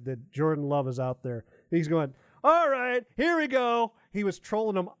 plays that Jordan Love is out there, he's going, "All right, here we go." He was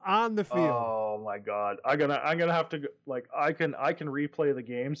trolling him on the field. Oh my God! I'm gonna have to I can replay the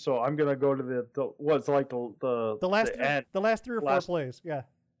game, so I'm gonna go to the last 3 or 4 plays. Yeah.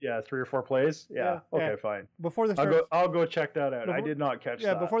 Yeah, 3 or 4 plays. Yeah. Okay, fine. Before they I'll go check that out. I did not catch that.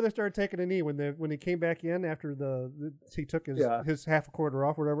 Yeah, before they started taking a knee, when he came back in after he took his half a quarter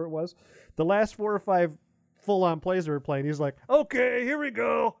off, whatever it was, the last 4 or 5 full-on plays they were playing, he's like, "Okay, here we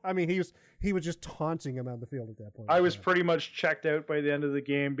go." I mean, he was just taunting him on the field at that point. I was pretty much checked out by the end of the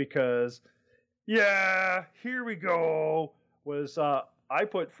game because, yeah, here we go was I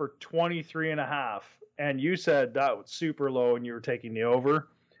put for 23.5, and you said that was super low, and you were taking the over.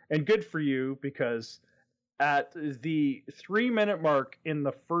 And good for you, because at the 3-minute mark in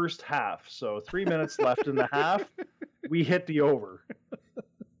the first half, so 3 minutes left in the half, we hit the over.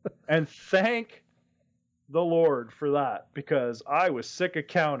 And thank the Lord for that, because I was sick of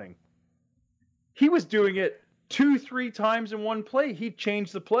counting. He was doing it 2-3 times in one play. He'd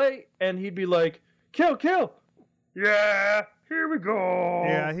change the play, and he'd be like, "Kill. Yeah, here we go."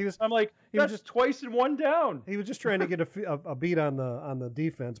 Yeah, I'm like, that's just twice in one down. He was just trying to get a beat on the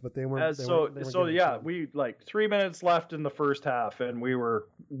defense, but they weren't. We 3 minutes left in the first half, and we were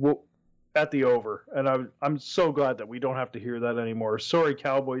at the over. And I'm so glad that we don't have to hear that anymore. Sorry,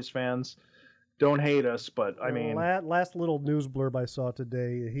 Cowboys fans, don't hate us, but I mean, last little news blurb I saw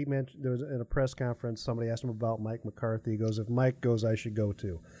today. He mentioned there was in a press conference. Somebody asked him about Mike McCarthy. He goes, "If Mike goes, I should go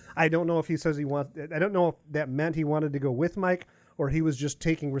too." I don't know if he says he wants. I don't know if that meant he wanted to go with Mike, or he was just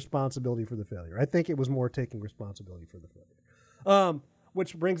taking responsibility for the failure. I think it was more taking responsibility for the failure.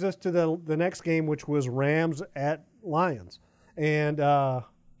 Which brings us to the next game, which was Rams at Lions. And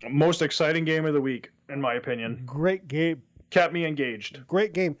most exciting game of the week, in my opinion. Great game. Kept me engaged.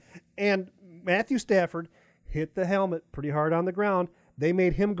 Great game. And Matthew Stafford hit the helmet pretty hard on the ground. They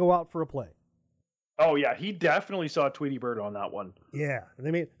made him go out for a play. Oh yeah, he definitely saw Tweety Bird on that one. Yeah,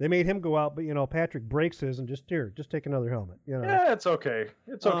 they made him go out, but Patrick breaks his and just take another helmet. Yeah, it's okay.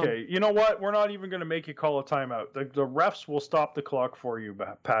 It's okay. You know what? We're not even going to make you call a timeout. The refs will stop the clock for you,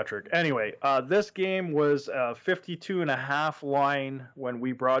 Patrick. Anyway, this game was a 52.5 line when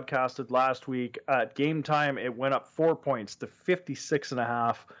we broadcasted last week. At game time, it went up 4 points to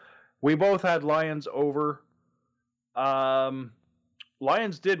 56.5. We both had Lions over.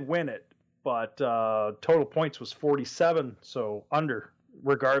 Lions did win it, but total points was 47, so under,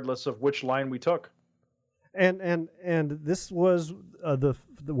 regardless of which line we took. And this was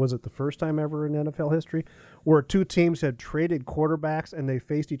was it the first time ever in NFL history where 2 teams had traded quarterbacks and they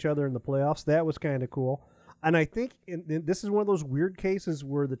faced each other in the playoffs? That was kind of cool. And I think this is one of those weird cases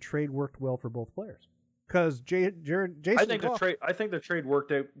where the trade worked well for both players. Because Jason I think the trade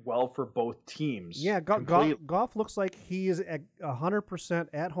worked out well for both teams. Yeah, Goff looks like he is at 100%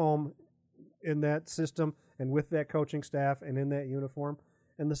 at home in that system and with that coaching staff and in that uniform.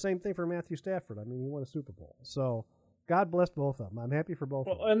 And the same thing for Matthew Stafford. I mean, he won a Super Bowl. So God bless both of them. I'm happy for both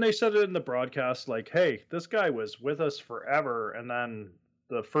of them. And they said it in the broadcast, like, hey, this guy was with us forever, and then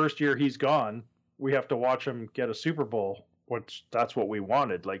the first year he's gone, we have to watch them get a Super Bowl, which that's what we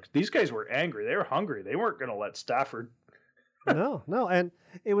wanted. Like, these guys were angry. They were hungry. They weren't going to let Stafford. No. And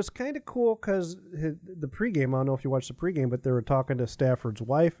it was kind of cool because the pregame, I don't know if you watched the pregame, but they were talking to Stafford's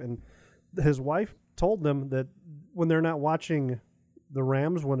wife, and his wife told them that when they're not watching the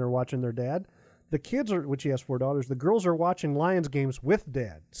Rams, when they're watching their dad, the kids are, which he has 4 daughters, the girls are watching Lions games with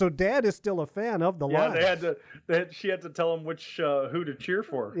Dad. So Dad is still a fan of the Lions. Yeah, she had to tell him who to cheer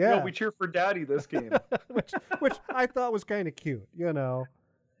for. Yeah. No, we cheer for Daddy this game. which I thought was kind of cute,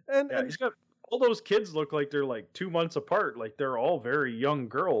 And he's got all those kids look like they're like 2 months apart. Like they're all very young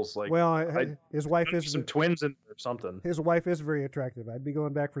girls. Like, well, his wife is some twins in or something. His wife is very attractive. I'd be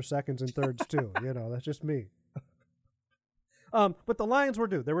going back for seconds and thirds too. That's just me. But the Lions were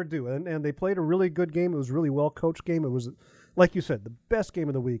due. They were due, and they played a really good game. It was a really well-coached game. It was, like you said, the best game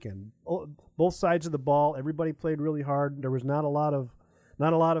of the weekend. Both sides of the ball, everybody played really hard. There was not a lot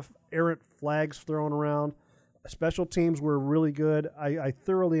of errant flags thrown around. Special teams were really good. I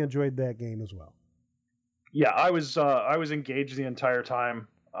thoroughly enjoyed that game as well. Yeah, I was engaged the entire time,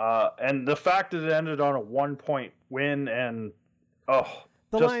 and the fact that it ended on a 1-point win, and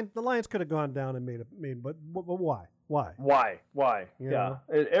the Lions could have gone down and made, but why? Why? Yeah,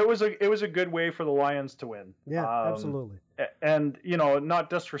 it was a good way for the Lions to win. Yeah, absolutely. And not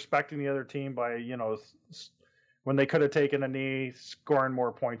disrespecting the other team by when they could have taken a knee, scoring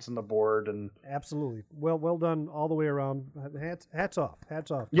more points on the board, and absolutely well done all the way around. Hats off.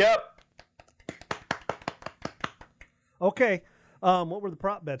 Yep. Okay, what were the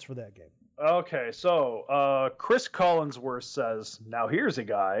prop bets for that game? Okay, so Chris Collinsworth says, "Now here's a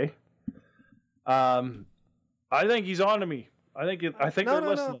guy. I think he's on to me. I think they're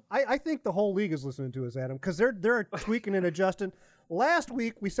listening. I think the whole league is listening to us, Adam, because they're tweaking and adjusting. Last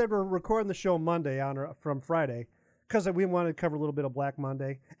week we said we're recording the show Monday from Friday because we wanted to cover a little bit of Black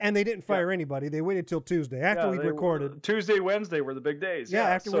Monday, and they didn't fire anybody. They waited till Tuesday after we recorded. Tuesday, Wednesday were the big days. Yeah,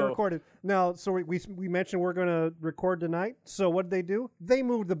 after we recorded. Now, so we mentioned we're going to record tonight. So what did they do? They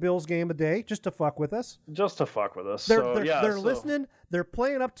moved the Bills game a day just to fuck with us. They're listening. They're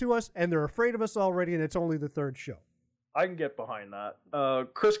playing up to us, and they're afraid of us already, and it's only the third show. I can get behind that.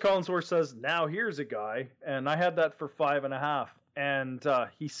 Chris Collinsworth says, "Now here's a guy," and I had that for 5.5, and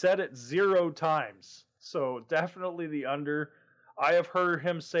he said it 0 times. So definitely the under. I have heard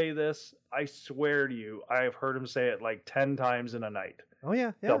him say this. I swear to you, I have heard him say it like 10 times in a night. Oh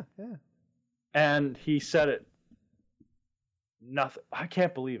yeah. And he said it. Nothing. I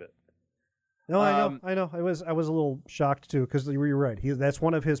can't believe it. No, I know. I was a little shocked too because you're right. That's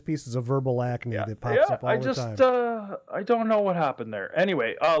one of his pieces of verbal acne that pops up all the time. I don't know what happened there.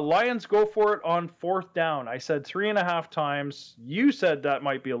 Anyway, Lions go for it on 4th down. I said 3.5 times. You said that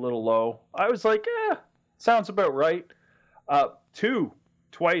might be a little low. I was like, sounds about right. 2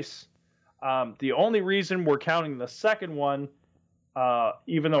 twice. The only reason we're counting the second one,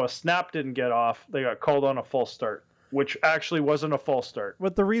 even though a snap didn't get off, they got called on a false start, which actually wasn't a false start.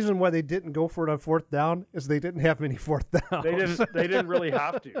 But the reason why they didn't go for it on 4th down is they didn't have many 4th downs. They didn't really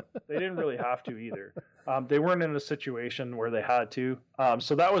have to. They didn't really have to either. They weren't in a situation where they had to.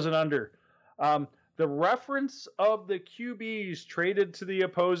 So that was an under. The reference of the QBs traded to the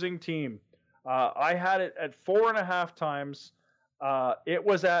opposing team. I had it at 4.5 times. It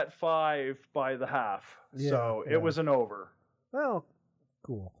was at 5 by the half. So it was an over. Well,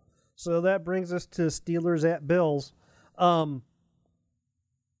 cool. So that brings us to Steelers at Bills.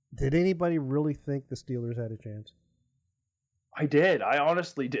 Did anybody really think the Steelers had a chance? I did. I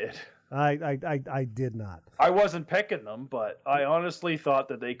honestly did. I did not. I wasn't picking them, but I honestly thought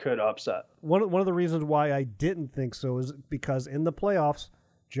that they could upset. One of the reasons why I didn't think so is because in the playoffs,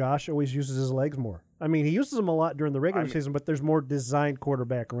 Josh always uses his legs more. I mean, he uses them a lot during the regular season, but there's more designed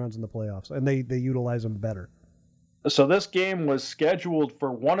quarterback runs in the playoffs, and they utilize them better. So this game was scheduled for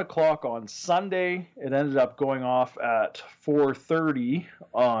 1:00 on Sunday. It ended up going off at 4:30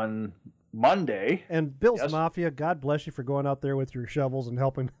 on Monday. And Bills Mafia, God bless you for going out there with your shovels and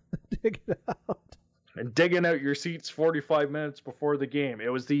helping dig it out. And digging out your seats 45 minutes before the game. It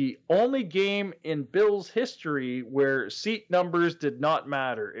was the only game in Bills history where seat numbers did not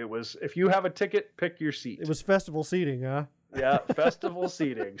matter. It was, if you have a ticket, pick your seat. It was festival seating, huh? Yeah, festival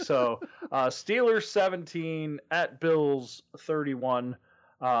seating. So Steelers 17 at Bills 31.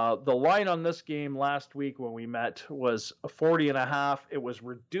 The line on this game last week when we met was 40.5. It was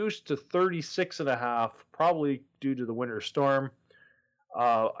reduced to 36.5, probably due to the winter storm.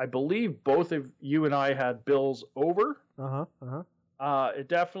 I believe both of you and I had Bills over. It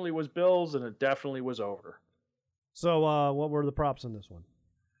definitely was Bills, and it definitely was over. So what were the props on this one?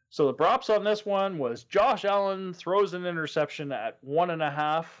 So the props on this one was Josh Allen throws an interception at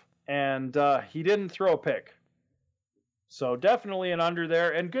 1.5, and he didn't throw a pick. So definitely an under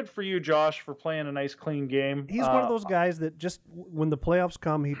there, and good for you, Josh, for playing a nice, clean game. He's one of those guys that just when the playoffs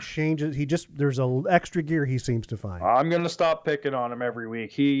come, he changes. There's a extra gear he seems to find. I'm gonna stop picking on him every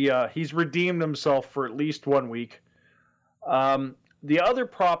week. He's redeemed himself for at least 1 week. The other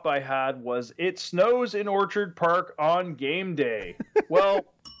prop I had was it snows in Orchard Park on game day.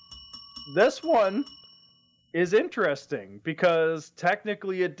 Well, this one is interesting because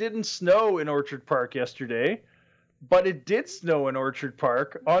technically it didn't snow in Orchard Park yesterday. But it did snow in Orchard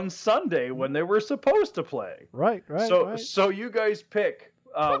Park on Sunday when they were supposed to play. Right. So you guys pick.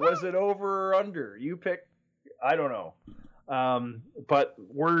 Was it over or under? You pick. I don't know. But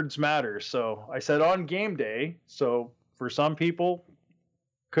words matter. So I said on game day. So for some people,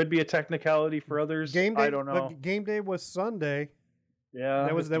 could be a technicality. For others, game day, I don't know. Game day was Sunday. Yeah,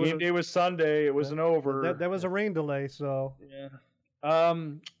 game day was Sunday. It was an over. That was a rain delay. So yeah.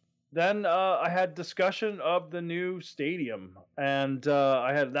 Then I had discussion of the new stadium, and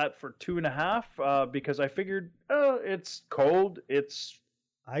I had that for 2.5 because I figured it's cold.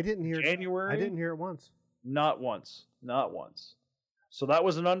 I didn't hear January. I didn't hear it once. Not once. So that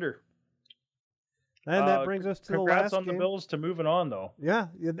was an under. And that brings us to the last game. Congrats on the Bills to moving on, though. Yeah,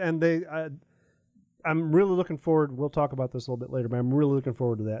 and I'm really looking forward. We'll talk about this a little bit later, but I'm really looking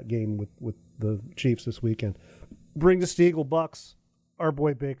forward to that game with the Chiefs this weekend. Brings us to Eagle Bucks. Our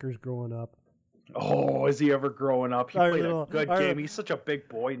boy Baker's growing up. Oh, is he ever growing up? He played a good game. He's such a big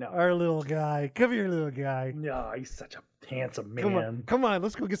boy now. Our little guy. Come here, little guy. Yeah, he's such a handsome man. Come on.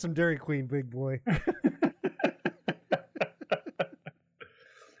 Let's go get some Dairy Queen, big boy.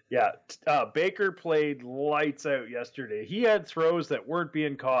 Yeah, Baker played lights out yesterday. He had throws that weren't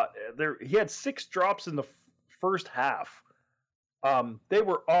being caught. He had 6 drops in the first half. They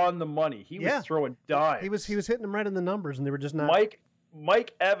were on the money. He was throwing dimes. He was hitting them right in the numbers, and they were just not.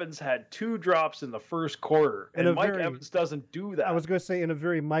 Mike Evans had 2 drops in the first quarter, and Mike Evans doesn't do that. I was going to say in a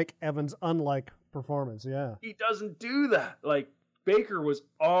very Mike Evans unlike performance. Yeah, he doesn't do that. Like Baker was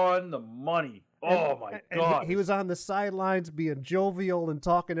on the money. Oh my God! He was on the sidelines being jovial and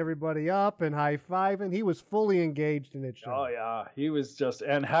talking everybody up and high fiving. He was fully engaged in it. Oh yeah, he was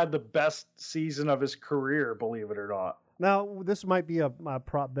and had the best season of his career, believe it or not. Now, this might be a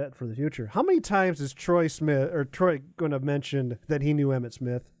prop bet for the future. How many times is Troy going to mention that he knew Emmitt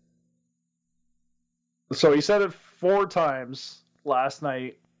Smith? So he said it 4 times last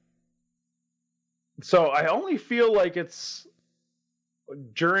night. So I only feel like it's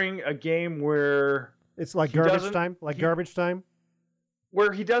during a game where it's like garbage time,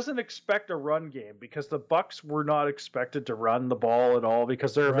 where he doesn't expect a run game because the Bucks were not expected to run the ball at all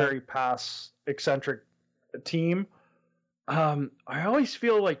because they're a very pass eccentric team. I always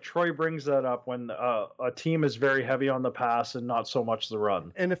feel like Troy brings that up when a team is very heavy on the pass and not so much the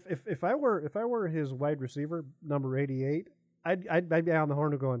run. And if I were his wide receiver, number 88, I'd be on the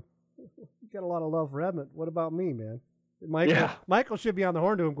horn going, "You got a lot of love for Emmett. What about me, man?" Michael should be on the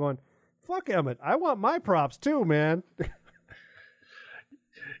horn to him going, "Fuck Emmett. I want my props too, man."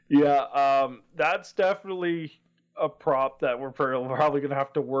 Yeah, that's definitely a prop that we're probably going to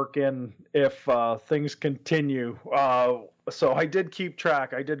have to work in if things continue. So I did keep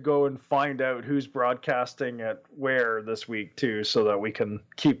track. I did go and find out who's broadcasting at where this week too, so that we can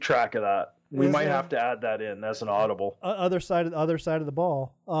keep track of that. We might have to add that in as an audible. Other side of the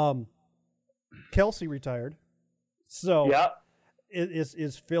ball. Kelsey retired. So yeah,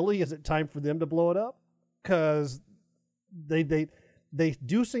 is Philly? Is it time for them to blow it up? Because they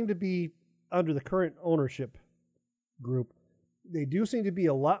do seem to be under the current ownership group. They do seem to be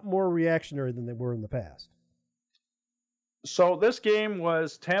a lot more reactionary than they were in the past. So this game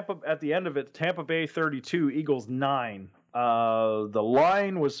was at the end of it, Tampa Bay 32, Eagles 9. The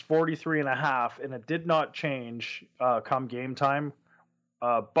line was 43.5, and it did not change come game time.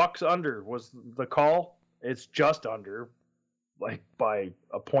 Bucks under was the call. It's just under, like by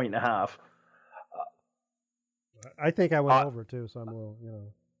 1.5 points. I think I went over too, so I'm a little,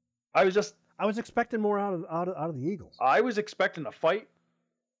 I was expecting more out of the Eagles. I was expecting a fight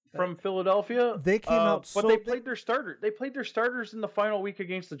from Philadelphia. They came out, but they played their starter. They played their starters in the final week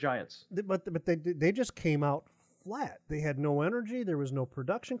against the Giants. But they just came out flat. They had no energy. There was no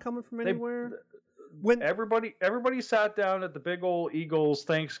production coming from anywhere. When everybody sat down at the big old Eagles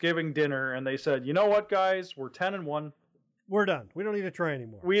Thanksgiving dinner and they said, "You know what, guys? We're 10-1. We're done. We don't need to try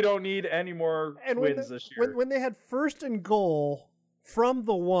anymore. We don't need any more wins this year." When they had 1st and goal from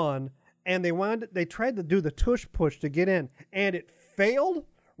the 1, and they tried to do the tush push to get in, and it failed.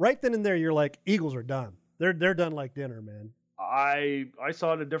 Right then and there, you're like, Eagles are done. They're done like dinner, man. I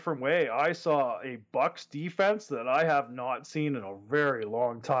saw it a different way. I saw a Bucks defense that I have not seen in a very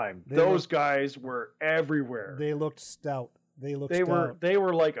long time. Those guys were everywhere. They looked stout. They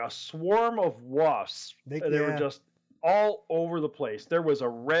were like a swarm of wasps. They were just all over the place. There was a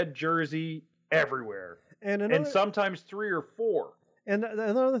red jersey everywhere, and sometimes 3 or 4. And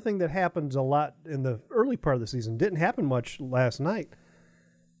another thing that happens a lot in the early part of the season, didn't happen much last night.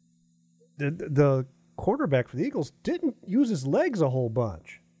 The quarterback for the Eagles didn't use his legs a whole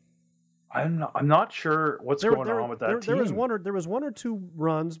bunch. I'm not sure what's going on with that team. There was one or two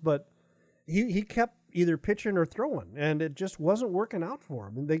runs, but he kept either pitching or throwing, and it just wasn't working out for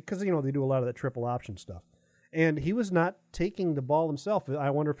him. Because they do a lot of that triple option stuff, and he was not taking the ball himself. I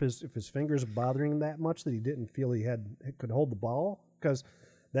wonder if his fingers bothering him that much that he didn't feel he could hold the ball, because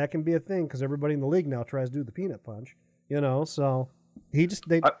that can be a thing. Because everybody in the league now tries to do the peanut punch, So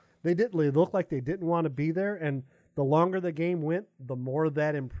they looked like they didn't want to be there, and the longer the game went, the more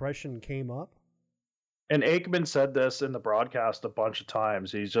that impression came up. And Aikman said this in the broadcast a bunch of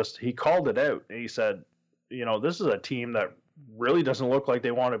times. He called it out. He said, this is a team that really doesn't look like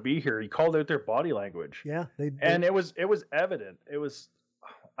they want to be here. He called out their body language. Yeah, and it was evident. It was,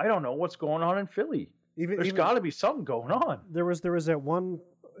 I don't know what's going on in Philly. There's got to be something going on. There was that one.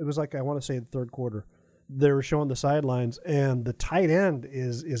 It was like, I want to say the third quarter. They were showing the sidelines, and the tight end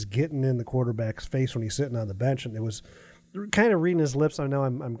is getting in the quarterback's face when he's sitting on the bench, and it was kind of reading his lips. I know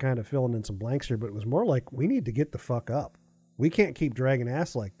I'm kind of filling in some blanks here, but it was more like, we need to get the fuck up. We can't keep dragging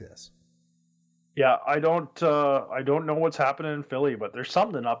ass like this. Yeah, I don't know what's happening in Philly, but there's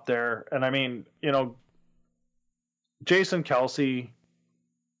something up there. And I mean, Jason Kelce,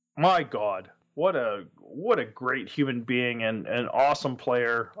 my God, what a great human being and an awesome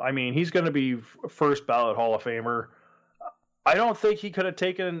player. I mean, he's going to be first ballot Hall of Famer. I don't think he could have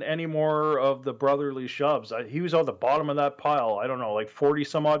taken any more of the brotherly shoves. He was on the bottom of that pile, I don't know, like 40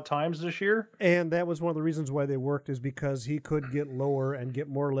 some odd times this year. And that was one of the reasons why they worked, is because he could get lower and get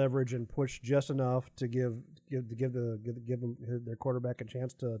more leverage and push just enough to give them their quarterback a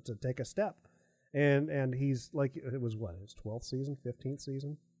chance to take a step. And he's like, it was his 12th season, 15th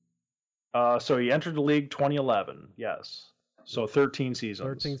season? So he entered the league 2011, yes. So 13 seasons.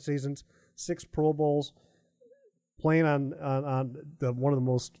 13 seasons, 6 Pro Bowls. Playing on one of the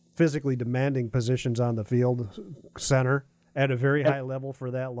most physically demanding positions on the field, center, at a very high level for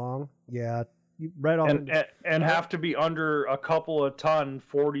that long. Yeah, right off. And have to be under a couple of ton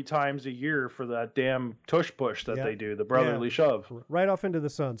 40 times a year for that damn tush push that they do, the brotherly shove. Right off into the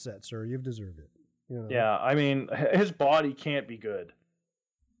sunset, sir. You've deserved it. Yeah, I mean, his body can't be good.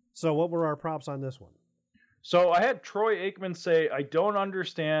 So what were our props on this one? So I had Troy Aikman say, I don't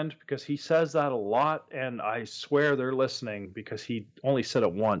understand, because he says that a lot, and I swear they're listening, because he only said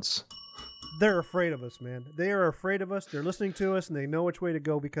it once. They're afraid of us, man. They are afraid of us. They're listening to us, and they know which way to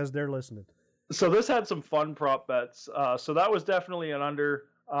go because they're listening. So this had some fun prop bets. So that was definitely an under.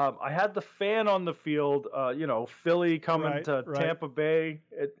 I had the fan on the field, Philly coming to Tampa Bay.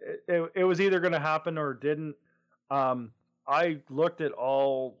 It was either going to happen or it didn't. I looked at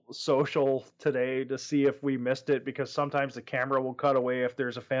all social today to see if we missed it, because sometimes the camera will cut away if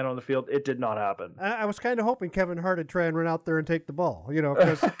there's a fan on the field. It did not happen. I was kind of hoping Kevin Hart would try and run out there and take the ball,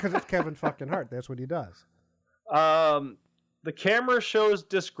 because it's Kevin fucking Hart. That's what he does. The camera shows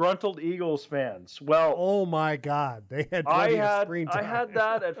disgruntled Eagles fans. Well, oh my God, they had plenty of screen time. I had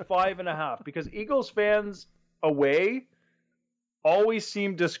that at 5.5 because Eagles fans away always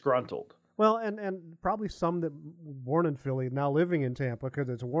seem disgruntled. Well, and probably some that were born in Philly now living in Tampa because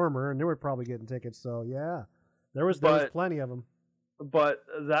it's warmer, and they were probably getting tickets. So yeah, there was plenty of them. But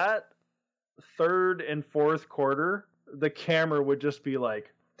that third and fourth quarter, the camera would just be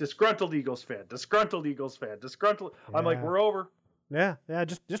like, disgruntled Eagles fan, disgruntled Eagles fan, disgruntled. Yeah. I'm like, we're over. Yeah,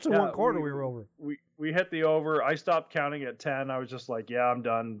 just in one quarter we were over. We hit the over. I stopped counting at 10. I was just like, yeah, I'm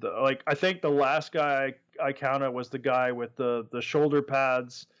done. I think the last guy I counted was the guy with the shoulder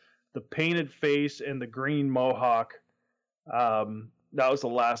pads, the painted face, and the green mohawk. That was the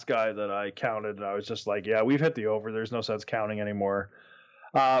last guy that I counted, and I was just like, yeah, we've hit the over. There's no sense counting anymore.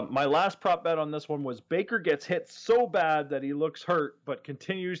 My last prop bet on this one was Baker gets hit so bad that he looks hurt, but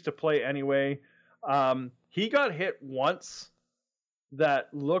continues to play anyway. He got hit once that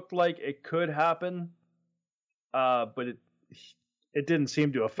looked like it could happen, but it didn't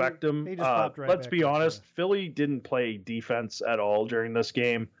seem to affect him. He just popped right let's back be honest, Philly didn't play defense at all during this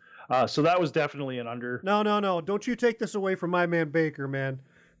game. So that was definitely an under. No. Don't you take this away from my man Baker, man.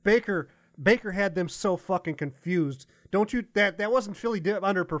 Baker had them so fucking confused. Don't you? That wasn't Philly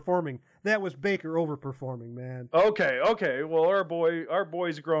underperforming. That was Baker overperforming, man. Okay. Well, our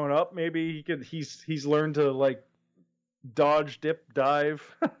boy's growing up. Maybe he's learned to dodge, dip, dive.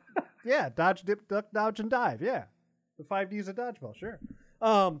 Yeah, dodge, dip, duck, dodge, and dive. Yeah, the 5 Ds of dodgeball. Sure.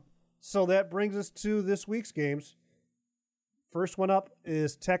 So that brings us to this week's games. First one up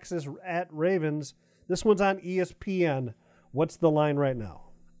is Texas at Ravens. This one's on ESPN. What's the line right now?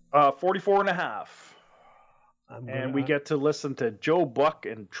 44.5. And we get to listen to Joe Buck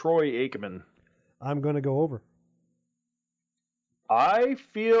and Troy Aikman. I'm going to go over. I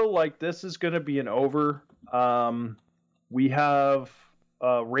feel like this is going to be an over. We have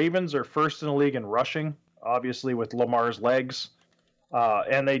Ravens are first in the league in rushing, obviously with Lamar's legs.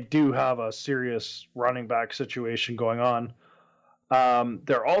 And they do have a serious running back situation going on.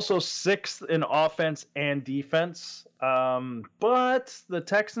 They're also 6th in offense and defense. But the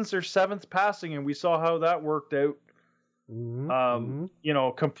Texans are 7th passing, and we saw how that worked out.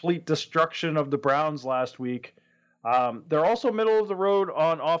 Complete destruction of the Browns last week. They're also middle of the road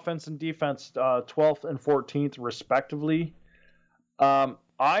on offense and defense, 12th and 14th respectively. I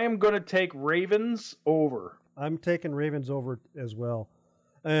am going to take Ravens over. I'm taking Ravens over as well.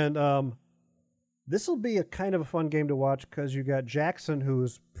 And this will be a kind of a fun game to watch because you got Jackson,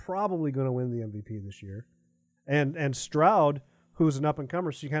 who's probably going to win the MVP this year, and Stroud, who's an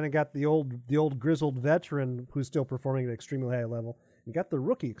up-and-comer. So you kind of got the old grizzled veteran who's still performing at an extremely high level. You got the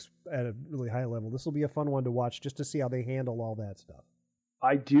rookie at a really high level. This will be a fun one to watch just to see how they handle all that stuff.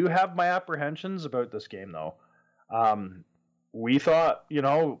 I do have my apprehensions about this game, though. We thought,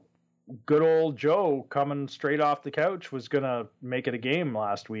 good old Joe coming straight off the couch was going to make it a game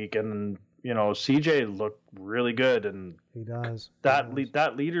last week. And, CJ looked really good. And he does.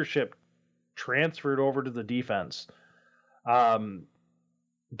 That leadership transferred over to the defense.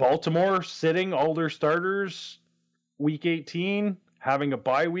 Baltimore sitting all their starters week 18, having a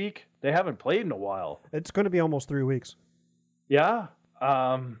bye week. They haven't played in a while. It's going to be almost 3 weeks. Yeah.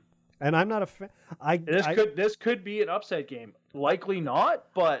 And I'm not a fan. This could be an upset game. Likely not,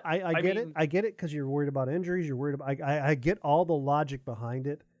 but I get it. I get it because you're worried about injuries. You're worried about. I get all the logic behind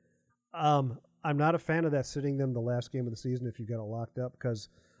it. I'm not a fan of that sitting them the last game of the season if you got it locked up, because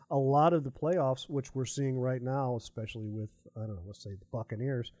a lot of the playoffs, which we're seeing right now, especially with let's say the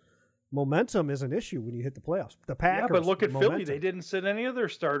Buccaneers, momentum is an issue when you hit the playoffs. The Packers, but look at Philly; they didn't sit any of their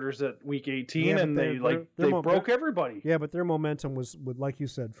starters at Week 18, and they broke everybody. Yeah, but their momentum was, like you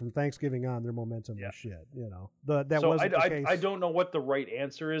said, from Thanksgiving on, their momentum was shit. Wasn't the case. I don't know what the right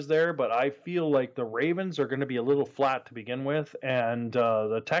answer is there, but I feel like the Ravens are going to be a little flat to begin with, and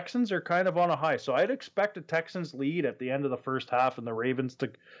the Texans are kind of on a high. So I'd expect a Texans lead at the end of the first half, and the Ravens to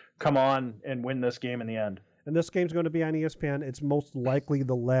come on and win this game in the end. And this game's going to be on ESPN. It's most likely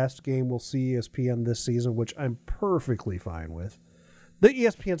the last game we'll see ESPN this season, which I'm perfectly fine with. The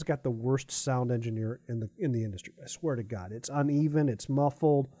ESPN's got the worst sound engineer in the industry. I swear to God, it's uneven, it's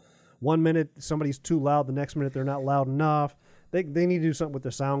muffled. 1 minute somebody's too loud, the next minute they're not loud enough. They need to do something with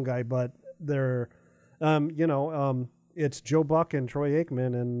the sound guy, but they're, it's Joe Buck and Troy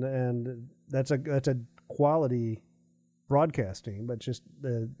Aikman, and that's a quality broadcast team, but just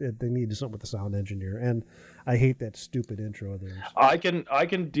they need to do something with the sound engineer, and I hate that stupid intro of theirs. I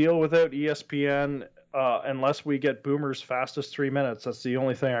can deal without ESPN unless we get Boomer's fastest 3 minutes. That's the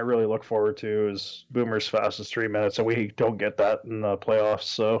only thing I really look forward to is Boomer's fastest 3 minutes, and we don't get that in the playoffs.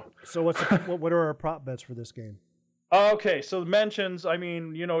 So what are our prop bets for this game? Okay, so the mentions. I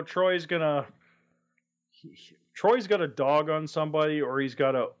mean, Troy's gonna dog on somebody, or he's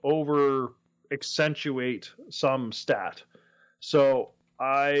got to over accentuate some stat. So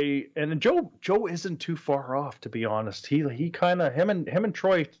Joe isn't too far off, to be honest. He kind of him and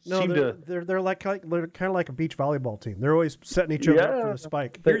Troy seem to they're kind of like a beach volleyball team. They're always setting each other up for the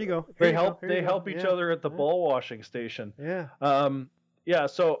spike. Here you go. They help each other at the ball washing station. Yeah.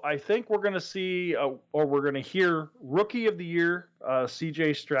 So I think we're going to see, or we're going to hear Rookie of the Year,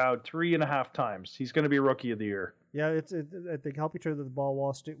 C.J. Stroud 3.5 times. He's going to be Rookie of the Year. Yeah, they help each other at the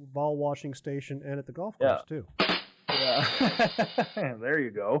ball washing station and at the golf course too. Yeah, there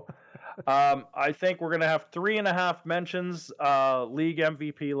you go. I think we're going to have 3.5 mentions. League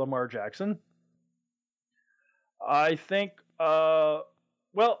MVP Lamar Jackson. I think. I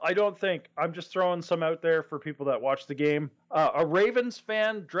don't think. I'm just throwing some out there for people that watch the game. A Ravens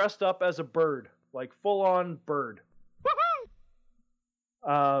fan dressed up as a bird, like full-on bird.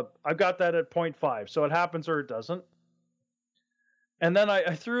 I've got that at 0.5, so it happens or it doesn't. And then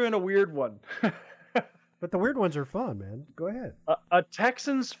I threw in a weird one. But the weird ones are fun, man. Go ahead. A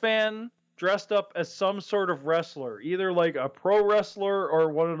Texans fan dressed up as some sort of wrestler, either like a pro wrestler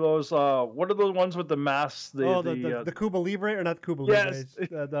or one of those what are the ones with the masks? The Cuba Libre, or not Cuba Libre?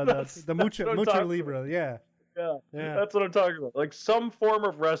 Yes, the Mucha Libre, yeah. Yeah, Yeah. that's what I'm talking about. Like some form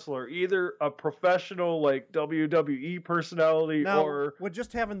of wrestler, either a professional like WWE personality Now, or would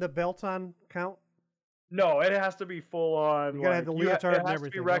just having the belt on count? no, it has to be full on. You gotta have the leotard and it has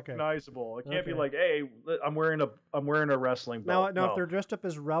everything. to be recognizable. It can't be like, hey, I'm wearing a wrestling belt. Now, if they're dressed up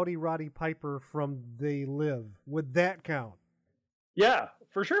as Rowdy Roddy Piper from They Live, would that count? Yeah,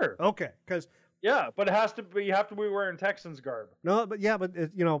 for sure. Okay, because yeah, but it has to be. You have to be wearing Texans garb. No, but yeah, but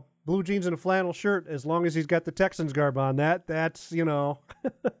blue jeans and a flannel shirt. As long as he's got the Texans garb on, that's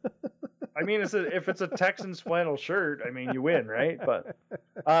I mean, if it's a Texans flannel shirt, I mean, you win, right? But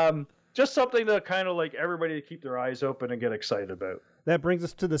just something to kind of like everybody to keep their eyes open and get excited about. That brings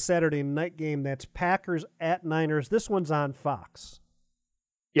us to the Saturday night game. That's Packers at Niners. This one's on Fox.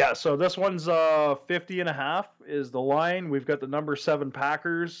 Yeah, so this one's 50.5 is the line. We've got the number 7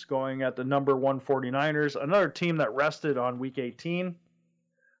 Packers going at the number 1 49ers, another team that rested on week 18.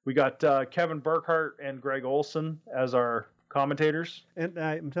 We got Kevin Burkhardt and Greg Olson as our commentators. And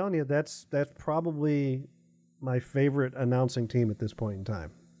I'm telling you, that's probably my favorite announcing team at this point in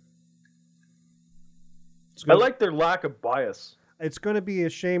time. I like their lack of bias. It's going to be a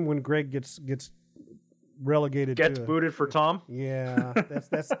shame when Greg gets relegated. Gets booted for Tom. Yeah,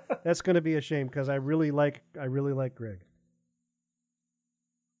 that's going to be a shame because I really like Greg.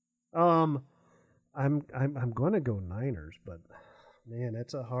 I'm going to go Niners, but man,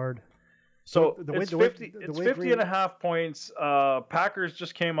 that's a hard. So it's 50.5 points. Packers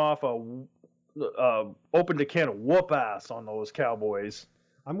just came off opened a can of whoop ass on those Cowboys.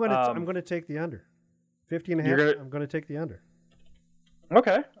 I'm going to take the under. 50.5. I'm going to take the under.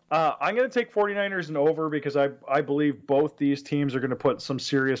 Okay. I'm going to take 49ers and over because I believe both these teams are going to put some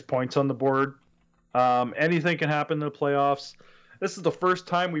serious points on the board. Anything can happen in the playoffs. This is the first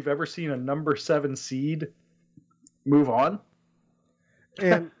time we've ever seen a number 7 seed move on.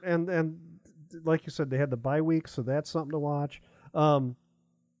 And like you said, they had the bye week, so that's something to watch.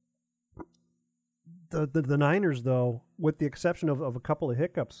 The Niners, though, with the exception of a couple of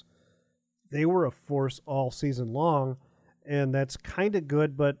hiccups, they were a force all season long, and that's kind of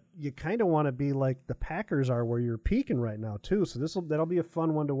good, but you kind of want to be like the Packers are where you're peaking right now, too. So that'll be a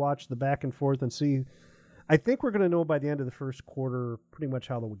fun one to watch the back and forth and see. I think we're going to know by the end of the first quarter pretty much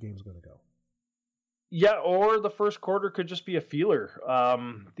how the game's going to go. Yeah, or the first quarter could just be a feeler.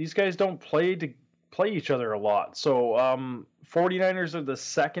 These guys don't play each other a lot. So 49ers are the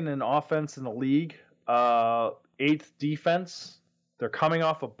second in offense in the league, 8th defense. They're coming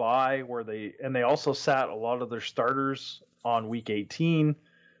off a bye where they also sat a lot of their starters on week 18.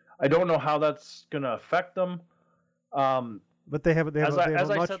 I don't know how that's going to affect them. But they have.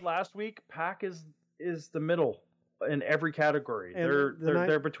 I said last week, Pack is the middle in every category. And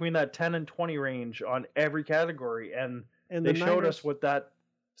they're between that 10 and 20 range on every category, and they showed us what that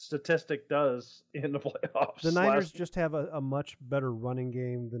statistic does in the playoffs. The Niners just have a much better running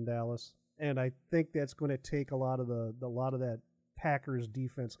game than Dallas, and I think that's going to take a lot of that Packers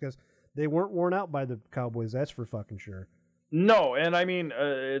defense because they weren't worn out by the Cowboys. That's for fucking sure. No, and I mean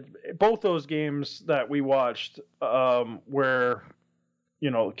both those games that we watched, where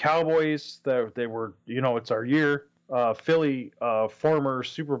Cowboys they were it's our year. Philly, former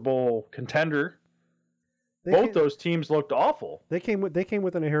Super Bowl contender. Those teams looked awful. They came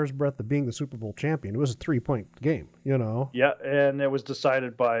within a hair's breadth of being the Super Bowl champion. It was a 3-point game, Yeah, and it was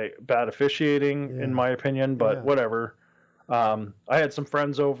decided by bad officiating, in my opinion. But whatever. I had some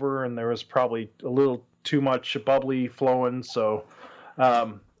friends over, and there was probably a little too much bubbly flowing. So, who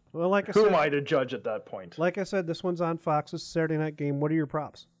am I to judge at that point? Like I said, this one's on Fox. It's a Saturday night game. What are your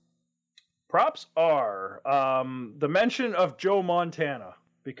props? Props are the mention of Joe Montana,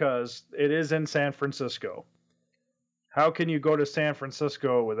 because it is in San Francisco. How can you go to San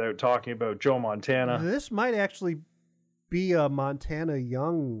Francisco without talking about Joe Montana? This might actually be a Montana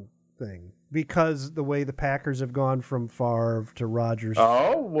Young thing, because the way the Packers have gone from Favre to Rodgers.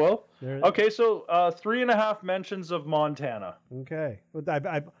 Oh, well. Okay, so 3.5 mentions of Montana. Okay.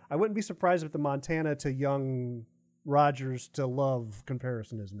 I wouldn't be surprised if the Montana to Young, Rodgers to Love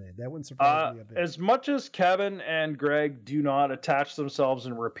comparison is made. That wouldn't surprise me a bit. As much as Kevin and Greg do not attach themselves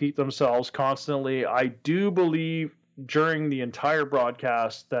and repeat themselves constantly, I do believe during the entire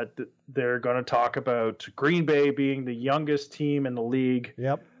broadcast that they're going to talk about Green Bay being the youngest team in the league.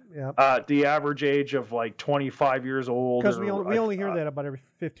 Yep. The average age of like 25 years old. Because we only hear that about every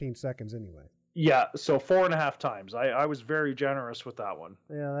 15 seconds anyway. Yeah, so 4.5 times. I was very generous with that one.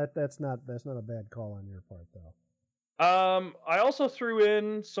 Yeah, that's not a bad call on your part, though. I also threw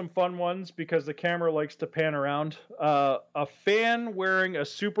in some fun ones because the camera likes to pan around. A fan wearing a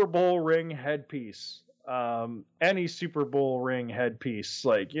Super Bowl ring headpiece. any Super Bowl ring headpiece,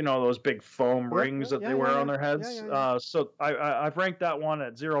 like, those big foam rings that they wear on their heads. So I've ranked that one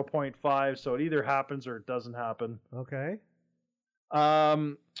at 0.5. So it either happens or it doesn't happen. Okay.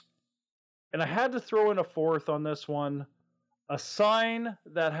 And I had to throw in a fourth on this one. A sign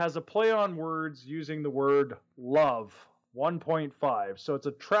that has a play on words using the word love, 1.5. So it's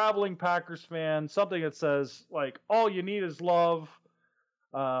a traveling Packers fan, something that says, like, all you need is love.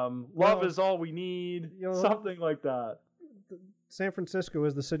 Love is all we need. Something like that. San Francisco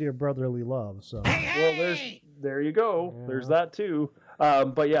is the city of brotherly love. So well, there you go. Yeah. There's that too.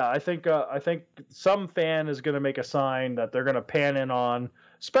 But yeah, I think some fan is going to make a sign that they're going to pan in on,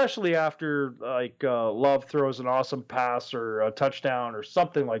 especially after Love throws an awesome pass or a touchdown or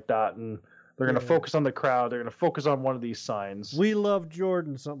something like that, and they're going to focus on the crowd. They're going to focus on one of these signs. We love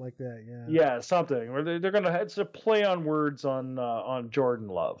Jordan, something like that. Yeah. Yeah, something. Where they're going to. It's a play on words on Jordan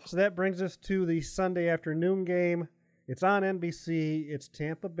Love. So that brings us to the Sunday afternoon game. It's on NBC. It's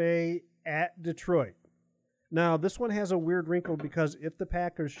Tampa Bay at Detroit. Now, this one has a weird wrinkle because if the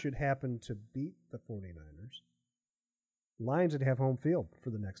Packers should happen to beat the 49ers, Lions would have home field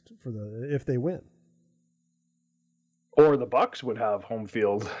if they win. Or the Bucks would have home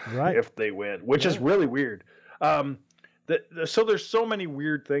field if they win, which is really weird. So there's so many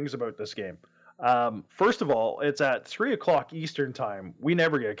weird things about this game. First of all, it's at 3 o'clock Eastern time. We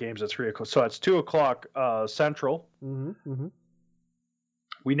never get games at 3 o'clock, so it's 2 o'clock Central. Mm-hmm.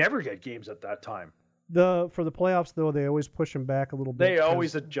 We never get games at that time. For the playoffs, though, they always push them back a little bit. They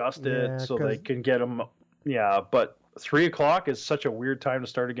always adjust it so they can get them. Yeah, but 3 o'clock is such a weird time to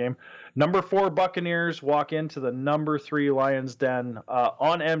start a game. Number 4 Buccaneers walk into the number 3 Lions den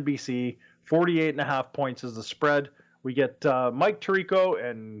on NBC. 48.5 points is the spread. We get Mike Tirico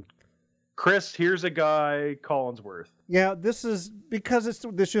and Chris, here's a guy, Collinsworth. Yeah, this is because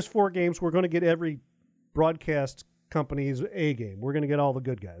it's just 4 games. We're going to get every broadcast company's A game. We're going to get all the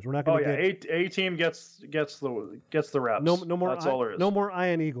good guys. We're not going to get A team gets the reps. No more. That's all there is. No more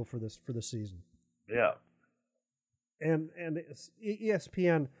Iron Eagle for this season. Yeah. And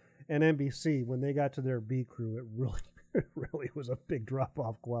ESPN and NBC, when they got to their B crew, it really was a big drop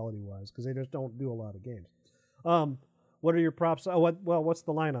off quality wise because they just don't do a lot of games. What are your props? What's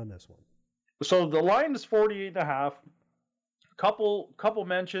the line on this one? So the line is 48.5. Couple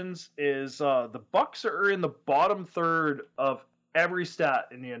mentions is the Bucks are in the bottom third of every stat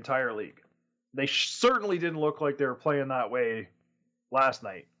in the entire league. They certainly didn't look like they were playing that way last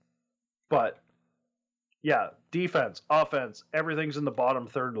night, but yeah, defense, offense, everything's in the bottom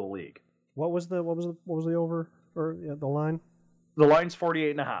third of the league. What was the over or the line? The line's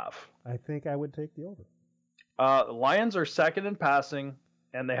 48.5. I think I would take the over. The Lions are second in passing,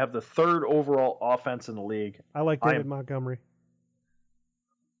 and they have the third overall offense in the league. I like David Montgomery.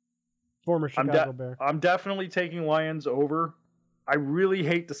 Former Chicago Bear. I'm definitely taking Lions over. I really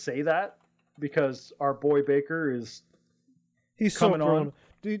hate to say that because our boy Baker he's coming on.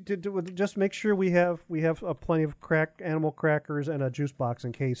 Just make sure we have plenty of animal crackers and a juice box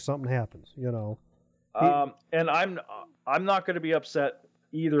in case something happens. And I'm not going to be upset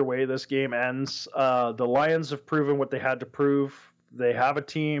either way this game ends. The Lions have proven what they had to prove. They have a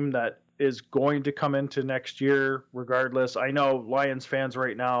team that is going to come into next year regardless. I know Lions fans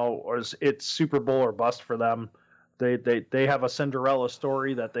right now, it's Super Bowl or bust for them. They have a Cinderella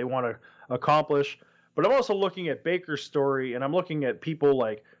story that they want to accomplish. But I'm also looking at Baker's story, and I'm looking at people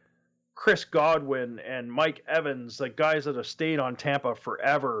like Chris Godwin and Mike Evans, like guys that have stayed on Tampa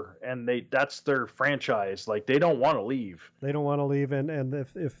forever, and that's their franchise. Like, they don't want to leave. They don't want to leave, and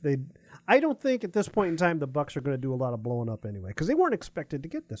if they, I don't think at this point in time the Bucs are going to do a lot of blowing up anyway, because they weren't expected to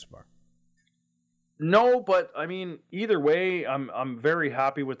get this far. No, but I mean, either way, I'm very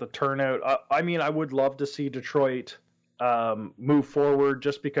happy with the turnout. I mean, I would love to see Detroit move forward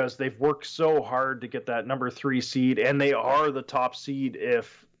just because they've worked so hard to get that number 3 seed, and they are the top seed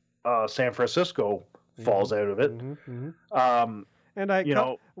if San Francisco falls out of it.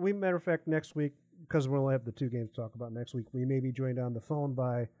 We matter of fact, next week, because we'll have the 2 games to talk about next week, we may be joined on the phone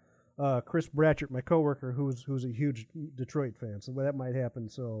by Chris Bratchett, my coworker, who's a huge Detroit fan. So that might happen.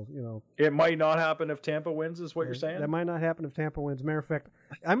 So it might not happen if Tampa wins, is what you're saying. That might not happen if Tampa wins. Matter of fact,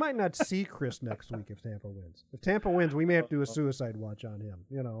 I might not see Chris next week if Tampa wins. If Tampa wins, we may have to do a suicide watch on him.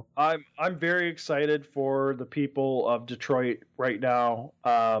 I'm very excited for the people of Detroit right now,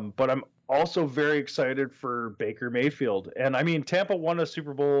 but I'm also very excited for Baker Mayfield. And I mean, Tampa won a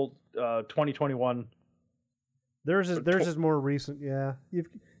Super Bowl 2021. Theirs is more recent. Yeah,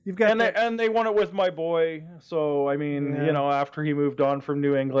 You've got and they won it with my boy. So I mean, after he moved on from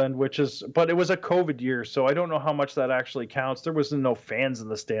New England, but it was a COVID year, so I don't know how much that actually counts. There was no fans in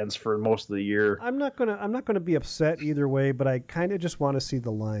the stands for most of the year. I'm not gonna be upset either way, but I kind of just want to see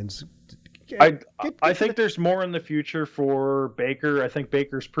the Lions. I think there's more in the future for Baker. I think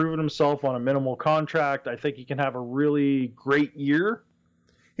Baker's proven himself on a minimal contract. I think he can have a really great year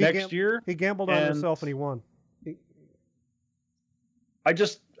next year. He gambled on himself and he won. I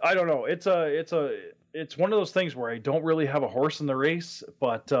don't know. It's one of those things where I don't really have a horse in the race,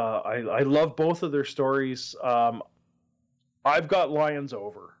 but I love both of their stories. I've got Lions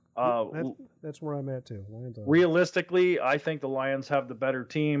over. That's where I'm at too. Lions over. Realistically, I think the Lions have the better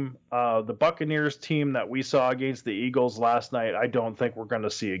team. The Buccaneers team that we saw against the Eagles last night, I don't think we're going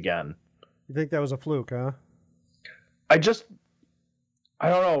to see again. You think that was a fluke, huh? I don't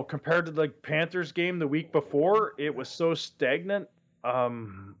know. Compared to the Panthers game the week before, it was so stagnant. I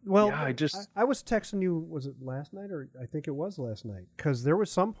was texting you, was it last night, or I think it was last night, because there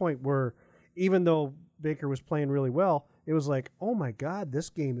was some point where even though Baker was playing really well, it was like, oh my God, this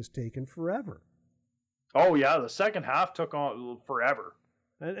game is taking forever. Oh yeah, the second half took on forever.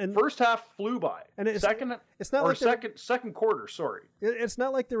 And first half flew by. And second quarter. Sorry, it's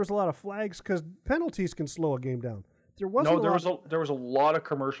not like there was a lot of flags, because penalties can slow a game down. There was a lot of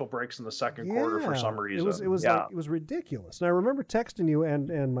commercial breaks in the second quarter for some reason. It was ridiculous. And I remember texting you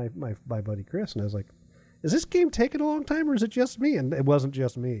and my buddy Chris, and I was like, "Is this game taking a long time, or is it just me?" And it wasn't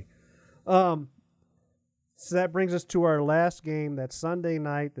just me. So that brings us to our last game. That's Sunday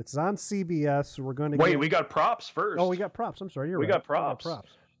night. That's on CBS. So we're going to we got props first. Oh, we got props. I'm sorry, we got props.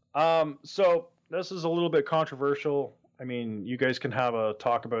 So this is a little bit controversial. I mean, you guys can have a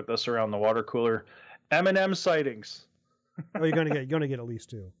talk about this around the water cooler. M&M sightings. Oh, you're gonna get at least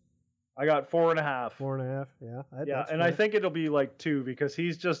 2. I got 4.5. 4.5. Yeah. And I think it'll be like 2 because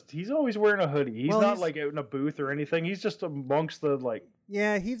he's always wearing a hoodie. He's not like out in a booth or anything. He's just amongst the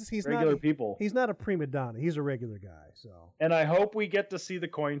he's regular not, people. He's not a prima donna. He's a regular guy. So. And I hope we get to see the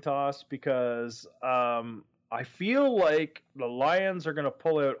coin toss because I feel like the Lions are going to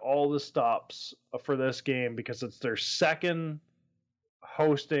pull out all the stops for this game because it's their second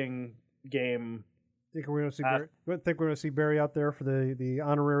hosting game. Think we're going to see Barry? Think we're going to see Barry out there for the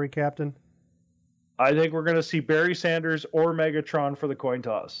honorary captain? I think we're going to see Barry Sanders or Megatron for the coin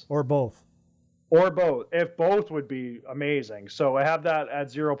toss, or both. If both would be amazing. So I have that at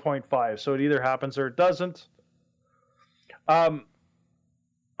 0.5. So it either happens or it doesn't. I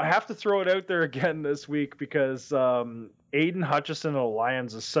have to throw it out there again this week because Aiden Hutchison of the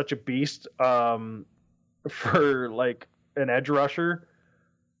Lions is such a beast for like an edge rusher.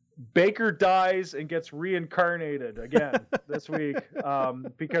 Baker dies and gets reincarnated again this week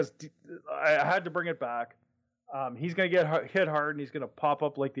because I had to bring it back. He's going to get hit hard and he's going to pop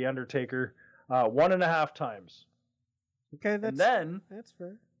up like the Undertaker 1.5 times. Okay, that's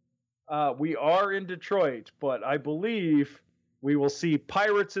fair. We are in Detroit, but I believe we will see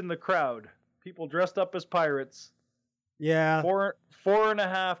pirates in the crowd. People dressed up as pirates. Yeah.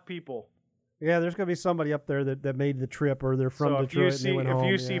 4.5 people. Yeah, there's going to be somebody up there that made the trip, or they're from Detroit and they went home. If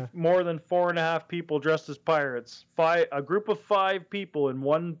you see more than 4.5 people dressed as pirates, a group of 5 people in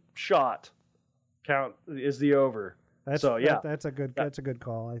one shot count is the over. That's a good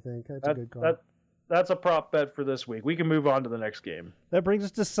call. I think that's a good call. That's a prop bet for this week. We can move on to the next game. That brings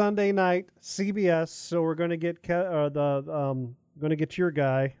us to Sunday night, CBS. So we're going to get your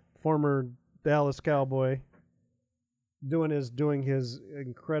guy, former Dallas Cowboy, doing his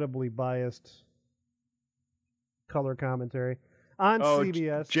incredibly biased color commentary on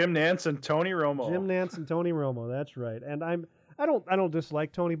CBS. Jim Nantz and Tony Romo. That's right. And I don't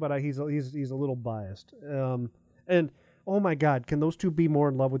dislike Tony, but he's a little biased. And oh my God, can those two be more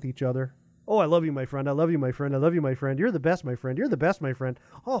in love with each other? Oh, I love you, my friend. I love you, my friend. I love you, my friend. You're the best, my friend. You're the best, my friend.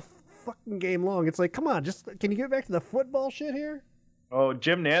 All fucking game long. It's like, come on, can you get back to the football shit here? Oh,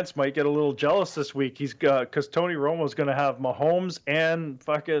 Jim Nantz might get a little jealous this week. He's because Tony Romo's going to have Mahomes and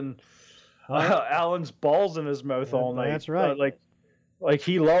fucking Allen's balls in his mouth all night. That's right. Like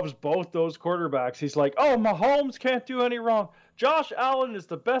he loves both those quarterbacks. He's like, oh, Mahomes can't do any wrong. Josh Allen is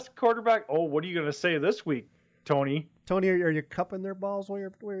the best quarterback. Oh, what are you going to say this week, Tony? Tony, are you cupping their balls while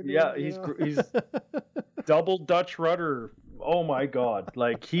you're doing he's double Dutch rudder. Oh my God!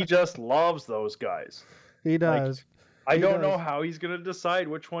 Like he just loves those guys. He does. I don't know how he's going to decide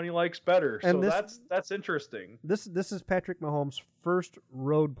which one he likes better. And that's interesting. This is Patrick Mahomes' first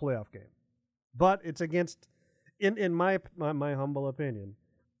road playoff game, but it's against, in my humble opinion,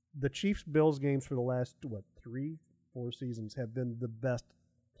 the Chiefs-Bills games for the last 3-4 seasons have been the best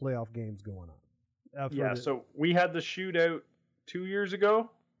playoff games going on. So we had the shootout 2 years ago.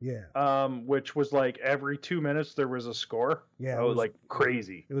 Yeah. Which was like every 2 minutes there was a score. Yeah. It was like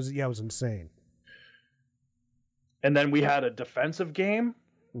crazy. It was insane. And then we had a defensive game.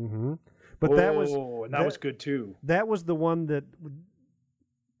 Mm-hmm. But that was good too. That was the one that,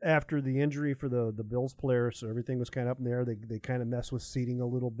 after the injury for the Bills player, so everything was kind of up in there. They kind of messed with seating a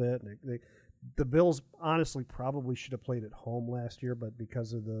little bit. The Bills honestly probably should have played at home last year, but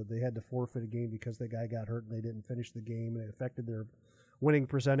because of they had to forfeit a game because the guy got hurt and they didn't finish the game, and it affected their winning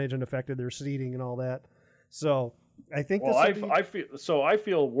percentage and affected their seating and all that. So I think. Well, I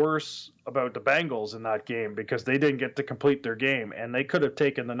feel worse about the Bengals in that game because they didn't get to complete their game, and they could have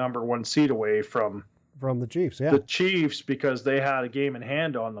taken the number 1 seed away from the Chiefs. Yeah, the Chiefs, because they had a game in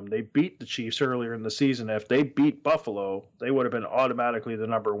hand on them. They beat the Chiefs earlier in the season. If they beat Buffalo, they would have been automatically the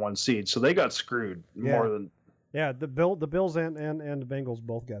number 1 seed. So they got screwed more than. Yeah, the Bills and the Bengals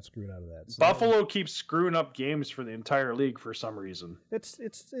both got screwed out of that. So. Buffalo keeps screwing up games for the entire league for some reason. It's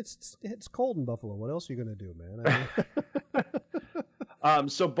cold in Buffalo. What else are you going to do, man? I mean...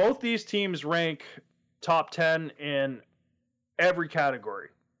 so both these teams rank top 10 in every category,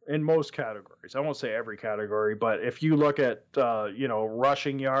 in most categories. I won't say every category, but if you look at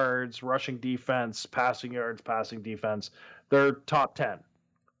rushing yards, rushing defense, passing yards, passing defense, they're top 10,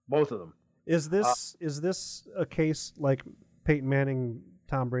 both of them. Is this a case like Peyton Manning,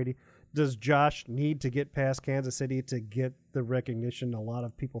 Tom Brady? Does Josh need to get past Kansas City to get the recognition a lot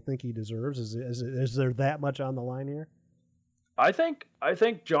of people think he deserves? Is there that much on the line here? I think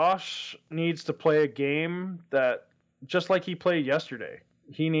Josh needs to play a game that, just like he played yesterday,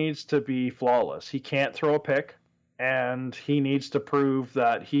 he needs to be flawless. He can't throw a pick, and he needs to prove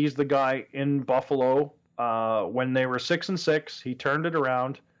that he's the guy in Buffalo. When they were 6-6, he turned it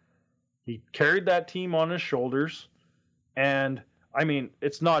around. He carried that team on his shoulders, and I mean,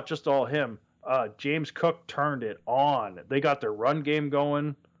 it's not just all him. James Cook turned it on. They got their run game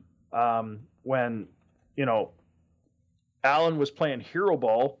going. When Allen was playing hero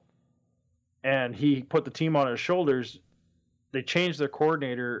ball, and he put the team on his shoulders, they changed their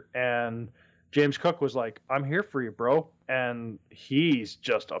coordinator, and James Cook was like, "I'm here for you, bro." And he's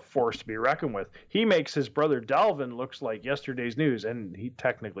just a force to be reckoned with. He makes his brother Dalvin looks like yesterday's news, and he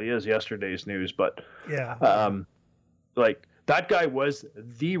technically is yesterday's news. But yeah, like that guy was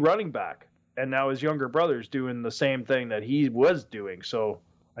the running back, and now his younger brother's doing the same thing that he was doing. So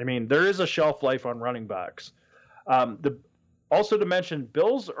I mean, there is a shelf life on running backs. Also to mention,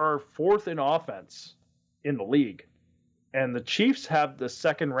 Bills are 4th in offense in the league, and the Chiefs have the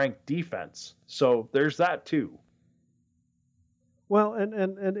 2nd-ranked defense. So there's that too. Well, and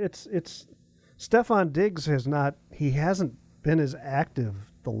it's Stephon Diggs hasn't been as active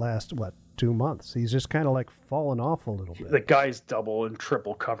the last 2 months. He's just kind of like fallen off a little bit. The guy's double and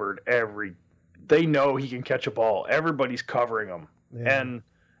triple covered they know he can catch a ball. Everybody's covering him. Yeah. And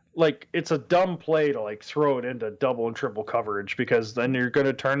like, it's a dumb play to like throw it into double and triple coverage, because then you're going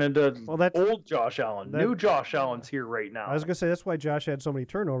to turn into old Josh Allen. New Josh Allen's here right now. I was going to say, that's why Josh had so many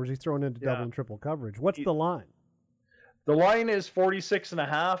turnovers. He's thrown into double and triple coverage. What's the line? The line is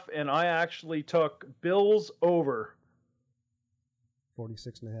 46.5, and I actually took Bills over.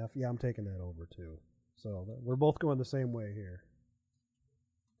 46.5. Yeah, I'm taking that over too. So we're both going the same way here.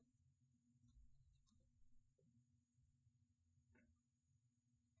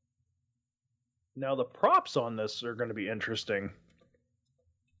 Now the props on this are going to be interesting.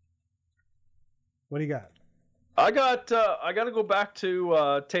 What do you got? I got to go back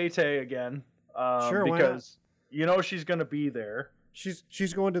to Tay again. Sure, because she's going to be there.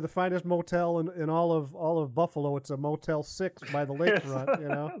 She's going to the finest motel in all of Buffalo. It's a Motel 6 by the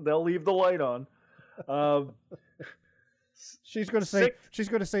lakefront. They'll leave the light on. She's going to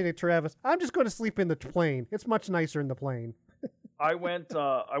say to Travis, "I'm just going to sleep in the plane. It's much nicer in the plane." I went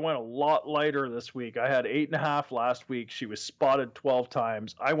a lot lighter this week. I had 8.5 last week. She was spotted 12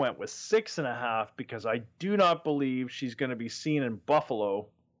 times. I went with 6.5 because I do not believe she's going to be seen in Buffalo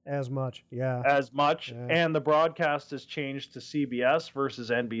as much. Yeah. And the broadcast has changed to CBS versus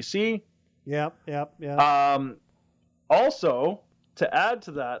NBC. Yep. Also, to add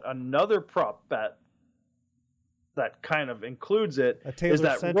to that, another prop bet that kind of includes it is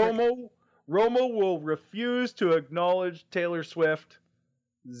that Romo will refuse to acknowledge Taylor Swift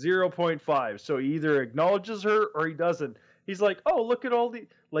 0.5. So he either acknowledges her or he doesn't. He's like, "Oh, look at all the..."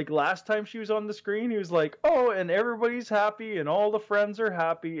 Like last time she was on the screen, he was like, "Oh, and everybody's happy and all the friends are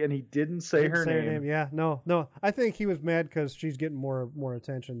happy," and he didn't say her name. Yeah, no. I think he was mad because she's getting more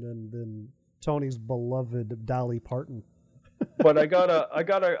attention than Tony's beloved Dolly Parton. But I got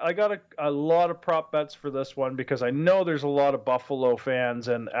a lot of prop bets for this one because I know there's a lot of Buffalo fans,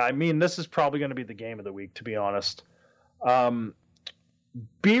 and I mean, this is probably going to be the game of the week, to be honest.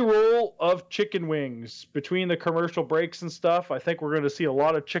 B-roll of chicken wings between the commercial breaks and stuff. I think we're going to see a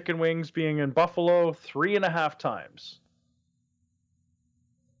lot of chicken wings being in Buffalo 3.5 times.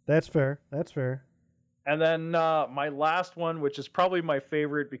 That's fair. That's fair. And then my last one, which is probably my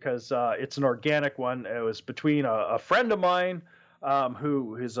favorite because it's an organic one. It was between a friend of mine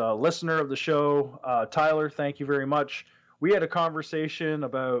who is a listener of the show, Tyler. Thank you very much. We had a conversation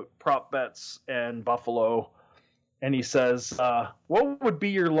about prop bets and Buffalo. And he says, what would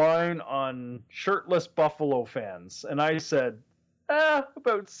be your line on shirtless Buffalo fans? And I said,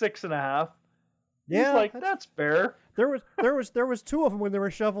 about 6.5. Yeah, he's like, that's fair. There was 2 of them when they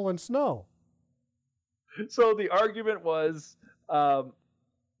were shoveling snow. So the argument was,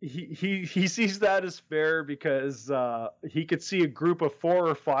 he sees that as fair because he could see a group of 4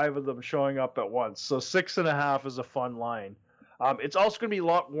 or 5 of them showing up at once. So 6.5 is a fun line. It's also going to be a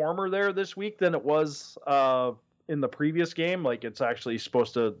lot warmer there this week than it was in the previous game. Like it's actually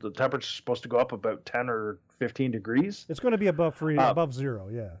the temperature's supposed to go up about 10 or 15 degrees. It's going to be above 0.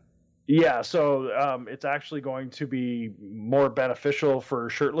 Yeah. Yeah. So it's actually going to be more beneficial for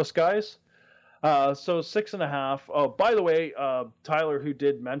shirtless guys. So 6.5. Oh, by the way, Tyler, who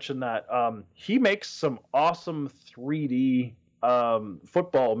did mention that, he makes some awesome 3D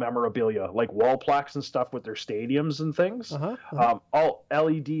football memorabilia, like wall plaques and stuff with their stadiums and things. All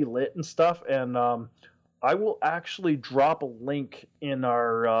LED lit and stuff. And I will actually drop a link in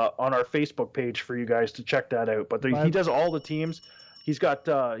our on our Facebook page for you guys to check that out. But he does all the teams. He's got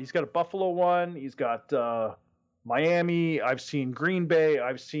a Buffalo one. He's got Miami. I've seen Green Bay.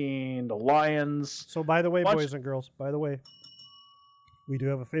 I've seen the Lions. So by the way, boys and girls, we do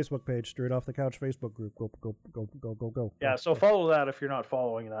have a Facebook page, Straight Off the Couch Facebook group. Go. Yeah, so follow that if you're not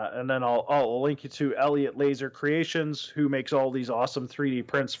following that. And then I'll link you to Elliot Laser Creations, who makes all these awesome 3D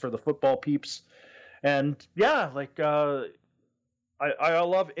prints for the football peeps. And yeah, like I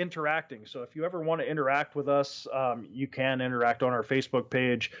love interacting. So if you ever want to interact with us, you can interact on our Facebook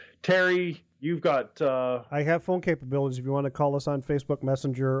page. Terry, you've got... I have phone capabilities if you want to call us on Facebook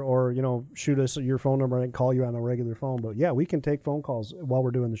Messenger or, shoot us your phone number and I can call you on a regular phone. But yeah, we can take phone calls while we're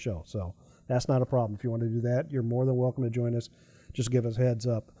doing the show. So that's not a problem. If you want to do that, you're more than welcome to join us. Just give us heads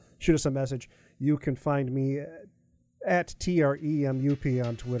up. Shoot us a message. You can find me at TREMUP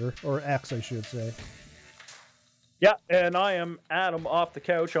on Twitter, or X, I should say. Yeah, and I am Adam Off the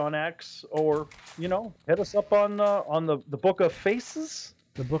Couch on X, or, hit us up on the Book of Faces.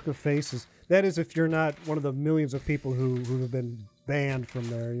 The Book of Faces. That is if you're not one of the millions of people who have been banned from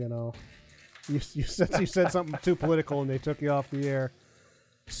there, You said something too political and they took you off the air.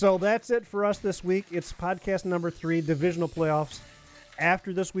 So that's it for us this week. It's podcast number 3, divisional playoffs.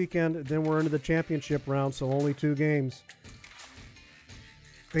 After this weekend, then we're into the championship round, so only 2 games.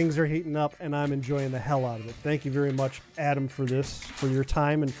 Things are heating up, and I'm enjoying the hell out of it. Thank you very much, Adam, for your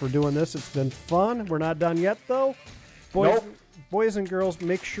time and for doing this. It's been fun. We're not done yet, though. Boys and girls,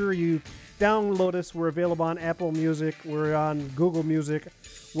 make sure you download us. We're available on Apple Music. We're on Google Music.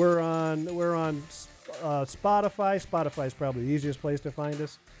 We're on Spotify. Spotify is probably the easiest place to find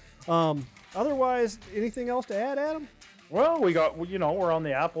us. Otherwise, anything else to add, Adam? Well, we're on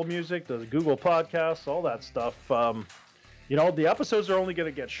the Apple Music, the Google Podcasts, all that stuff. The episodes are only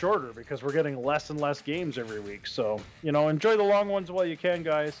going to get shorter because we're getting less and less games every week. So, enjoy the long ones while you can,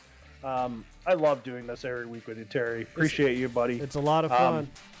 guys. I love doing this every week with you, Terry. Appreciate you, buddy. It's a lot of fun.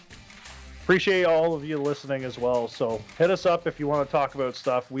 Appreciate all of you listening as well. So hit us up if you want to talk about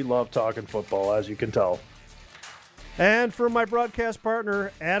stuff. We love talking football, as you can tell. And for my broadcast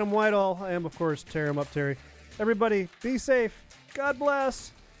partner, Adam Whitehall, I am, of course, Terry. Everybody, be safe. God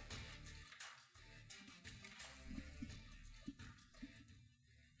bless.